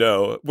 who you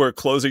know, were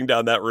closing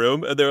down that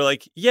room, and they were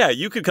like, yeah,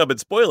 you could come and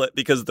spoil it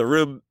because the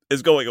room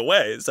is going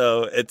away,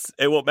 so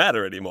it won't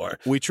matter anymore.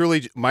 We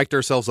truly mic'd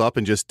ourselves up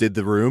and just did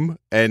the room,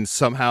 and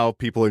somehow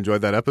people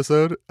enjoyed that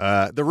episode.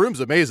 The room's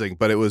amazing,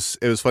 but it was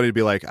funny to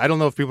be like, I don't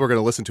know if people are going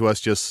to listen to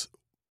us just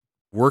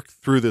work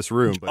through this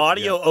room. But,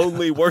 audio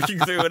only working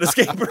through an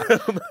escape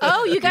room.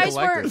 Oh, you guys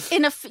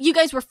you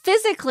guys were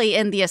physically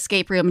in the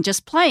escape room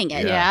just playing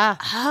it. Yeah.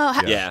 Oh,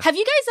 Have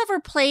you guys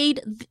ever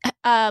played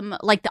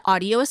like the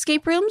audio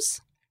escape rooms?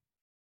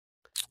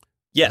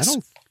 Yes.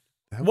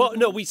 Well,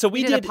 no, we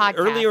did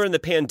earlier in the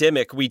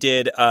pandemic. We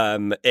did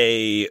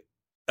Escape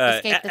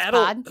this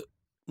pod?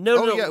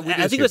 No. Yeah,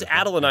 I think it was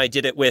Adel and I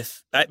did it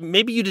with.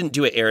 Maybe you didn't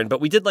do it, Aaron, but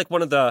we did like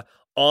one of the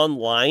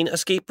online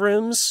escape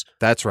rooms.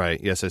 That's right.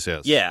 Yes.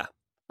 Yeah.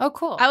 Oh,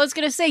 cool. I was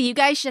going to say, you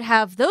guys should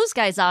have those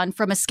guys on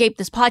from Escape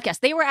This Podcast.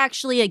 They were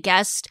actually a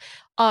guest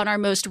on our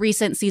most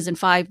recent season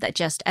 5 that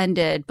just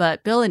ended,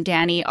 but Bill and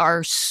Danny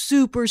are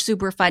super,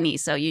 super funny.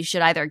 So you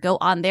should either go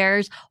on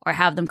theirs or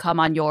have them come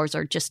on yours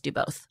or just do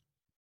both.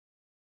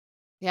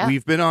 Yeah.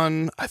 We've been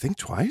on, I think,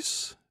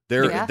 twice.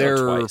 They're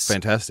twice.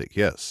 Fantastic.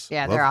 Yes.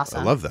 Yeah, they're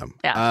awesome. I love them.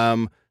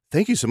 Yeah.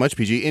 Thank you so much,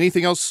 PG.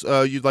 Anything else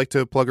you'd like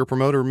to plug or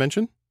promote or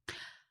mention?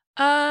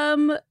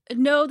 No,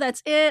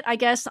 that's it. I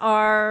guess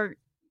our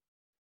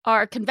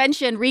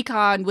convention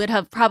Recon would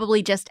have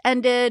probably just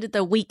ended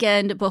the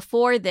weekend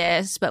before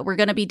this, but we're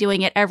going to be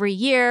doing it every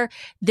year.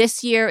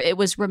 This year it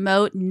was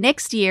remote.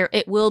 Next year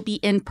it will be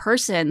in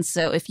person.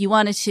 So if you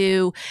wanted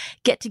to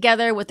get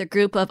together with a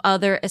group of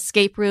other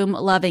escape room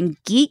loving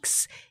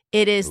geeks,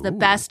 it is the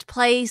best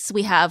place.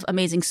 We have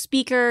amazing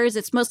speakers.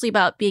 It's mostly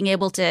about being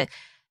able to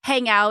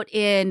hang out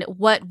in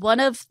what one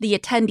of the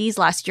attendees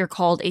last year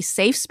called a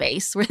safe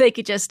space where they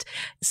could just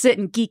sit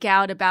and geek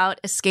out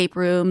about escape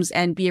rooms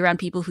and be around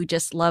people who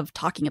just love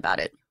talking about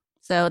it.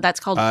 So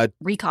that's called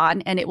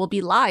Recon, and it will be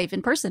live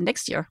in person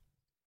next year.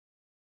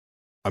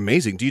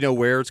 Amazing. Do you know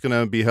where it's going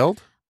to be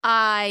held?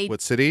 What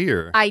city?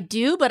 Or I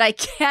do, but I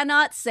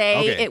cannot say.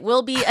 Okay. It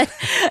will be.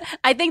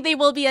 I think they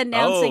will be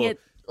announcing it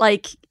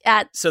like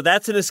at. So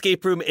that's an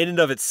escape room in and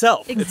of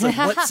itself. It's like,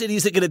 what city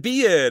is it going to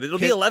be in? It'll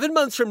be 11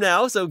 months from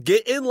now, so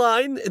get in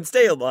line and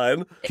stay in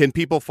line. Can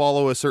people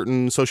follow a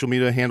certain social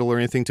media handle or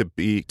anything to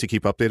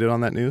keep updated on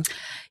that news?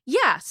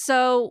 Yeah,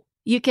 so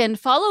you can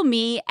follow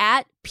me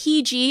at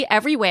Peih-Gee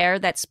everywhere.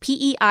 That's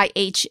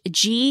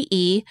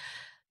Peihge.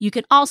 You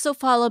can also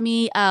follow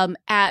me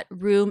at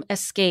Room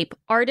Escape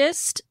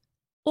Artist,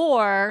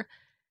 or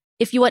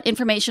if you want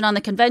information on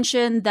the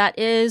convention, that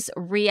is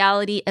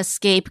Reality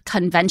Escape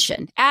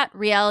Convention, at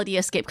Reality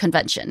Escape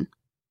Convention.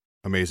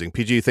 Amazing.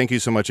 PG, thank you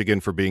so much again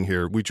for being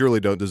here. We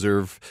truly don't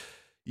deserve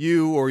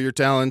you or your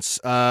talents.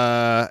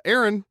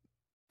 Aaron,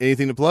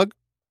 anything to plug?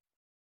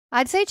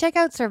 I'd say check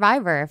out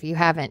Survivor if you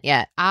haven't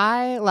yet.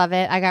 I love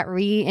it. I got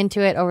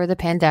into it over the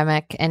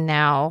pandemic, and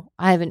now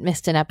I haven't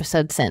missed an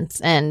episode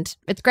since, and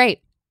it's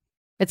great.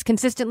 It's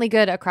consistently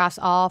good across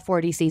all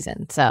 40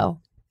 seasons,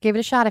 so give it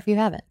a shot if you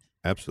haven't.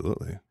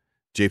 Absolutely.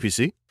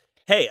 JPC?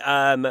 Hey,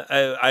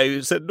 I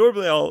said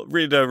normally I'll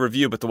read a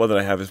review, but the one that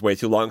I have is way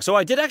too long. So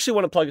I did actually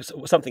want to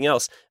plug something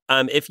else.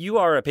 If you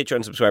are a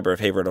Patreon subscriber of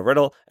Hey Riddle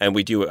Riddle, and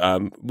we do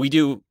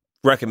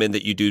recommend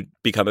that you do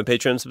become a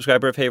Patreon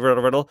subscriber of Hey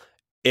Riddle Riddle.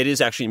 It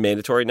is actually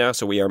mandatory now,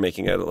 so we are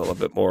making it a little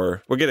bit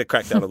more. We're going to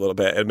crack down a little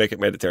bit and make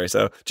it mandatory.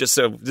 So this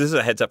is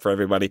a heads up for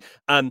everybody.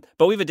 But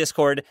we have a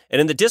Discord,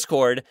 and in the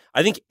Discord,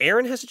 I think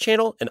Aaron has a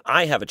channel and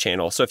I have a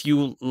channel. So if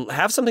you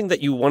have something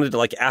that you wanted to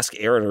like ask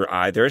Aaron or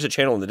I, there is a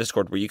channel in the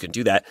Discord where you can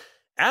do that.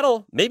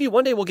 Adel, maybe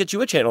one day we'll get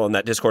you a channel in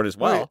that Discord as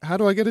well. Wait, how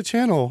do I get a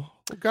channel?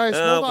 Guys,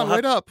 hold on,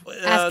 wait up.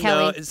 Ask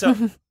Kelly. No,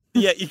 so.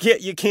 Yeah, you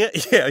can't.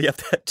 Yeah, you have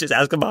to just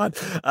ask them on.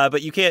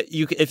 But you can't.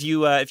 If you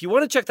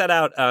want to check that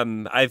out,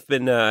 I've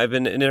been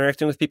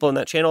interacting with people in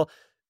that channel.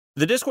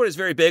 The Discord is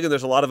very big, and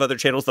there's a lot of other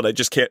channels that I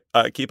just can't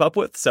keep up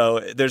with. So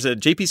there's a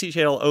JPC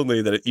channel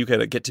only that you can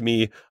get to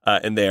me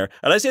in there.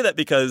 And I say that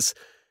because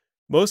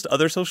most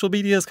other social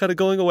media is kind of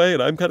going away,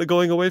 and I'm kind of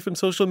going away from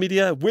social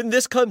media. When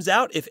this comes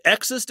out, if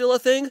X is still a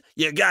thing,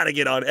 you got to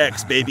get on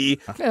X, baby.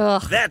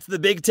 That's the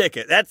big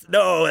ticket. That's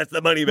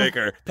the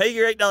moneymaker. Pay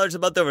your $8 a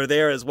month over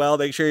there as well.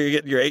 Make sure you're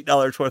getting your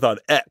 $8 worth on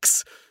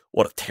X.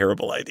 What a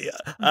terrible idea.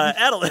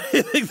 Adel,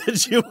 anything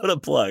that you want to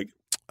plug?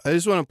 I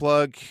just want to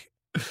plug,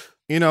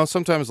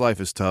 sometimes life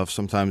is tough.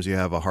 Sometimes you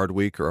have a hard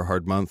week or a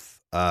hard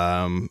month,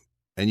 and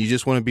you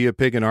just want to be a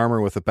pig in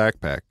armor with a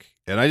backpack.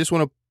 And I just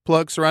want to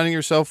plug surrounding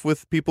yourself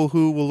with people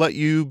who will let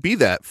you be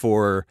that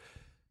for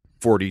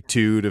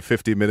 42 to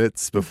 50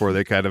 minutes before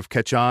they kind of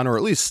catch on, or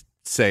at least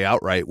say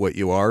outright what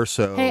you are.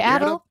 So hey,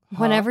 Adel,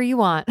 whenever you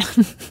want.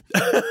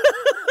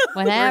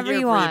 Whenever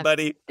you want.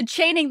 Buddy.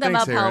 Chaining them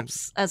Thanks, up Aaron.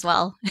 helps as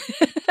well.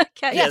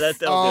 That'll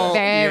do it.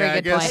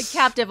 Very good A point.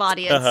 captive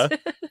audience.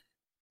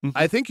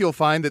 I think you'll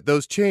find that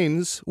those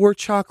chains were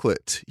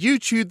chocolate. You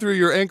chewed through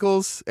your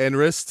ankles and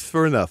wrists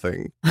for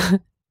nothing.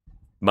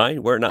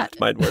 Mine were not.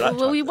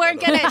 Well, we weren't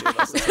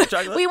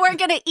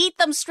gonna eat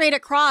them straight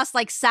across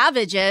like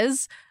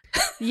savages.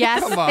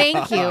 Yes,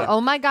 thank you.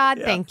 Oh my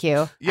God, thank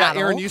you. Yeah,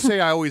 Adel. Aaron, you say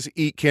I always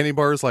eat candy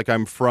bars like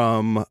I'm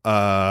from,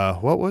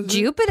 what was it?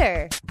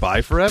 Jupiter.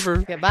 Bye forever.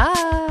 Goodbye.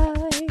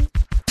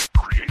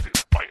 Created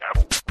by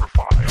Adel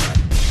Refine.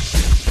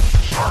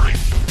 Starring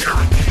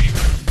Aaron Keith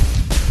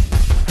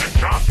and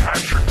John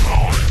Patrick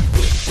Cohen.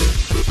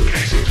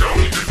 Casey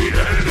Jones did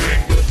the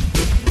editing.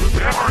 We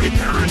have our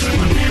parents in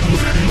the music.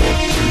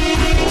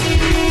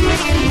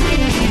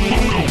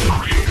 Logo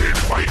created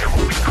by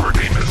Emily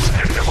Cardenas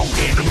and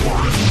Emily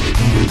DeMorris.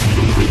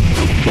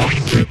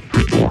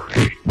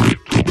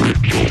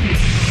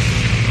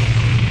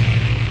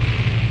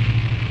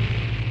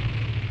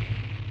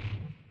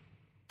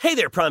 Hey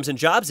there, Proms and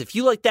Jobs. If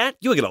you like that,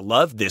 you're going to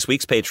love this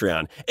week's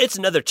Patreon. It's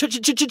another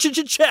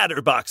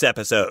Chatterbox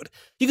episode.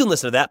 You can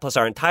listen to that plus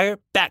our entire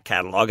back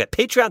catalog at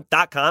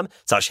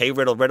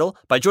patreon.com/HeyRiddleRiddle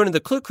by joining the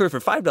Clue Crew for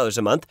 $5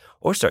 a month,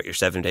 or start your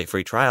 7-day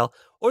free trial,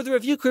 or the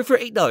Review Crew for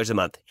 $8 a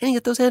month, and you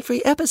get those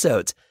ad-free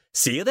episodes.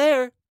 See you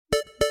there.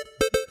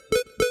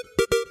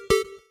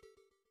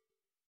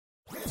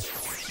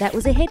 That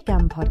was a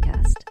HeadGum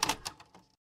podcast.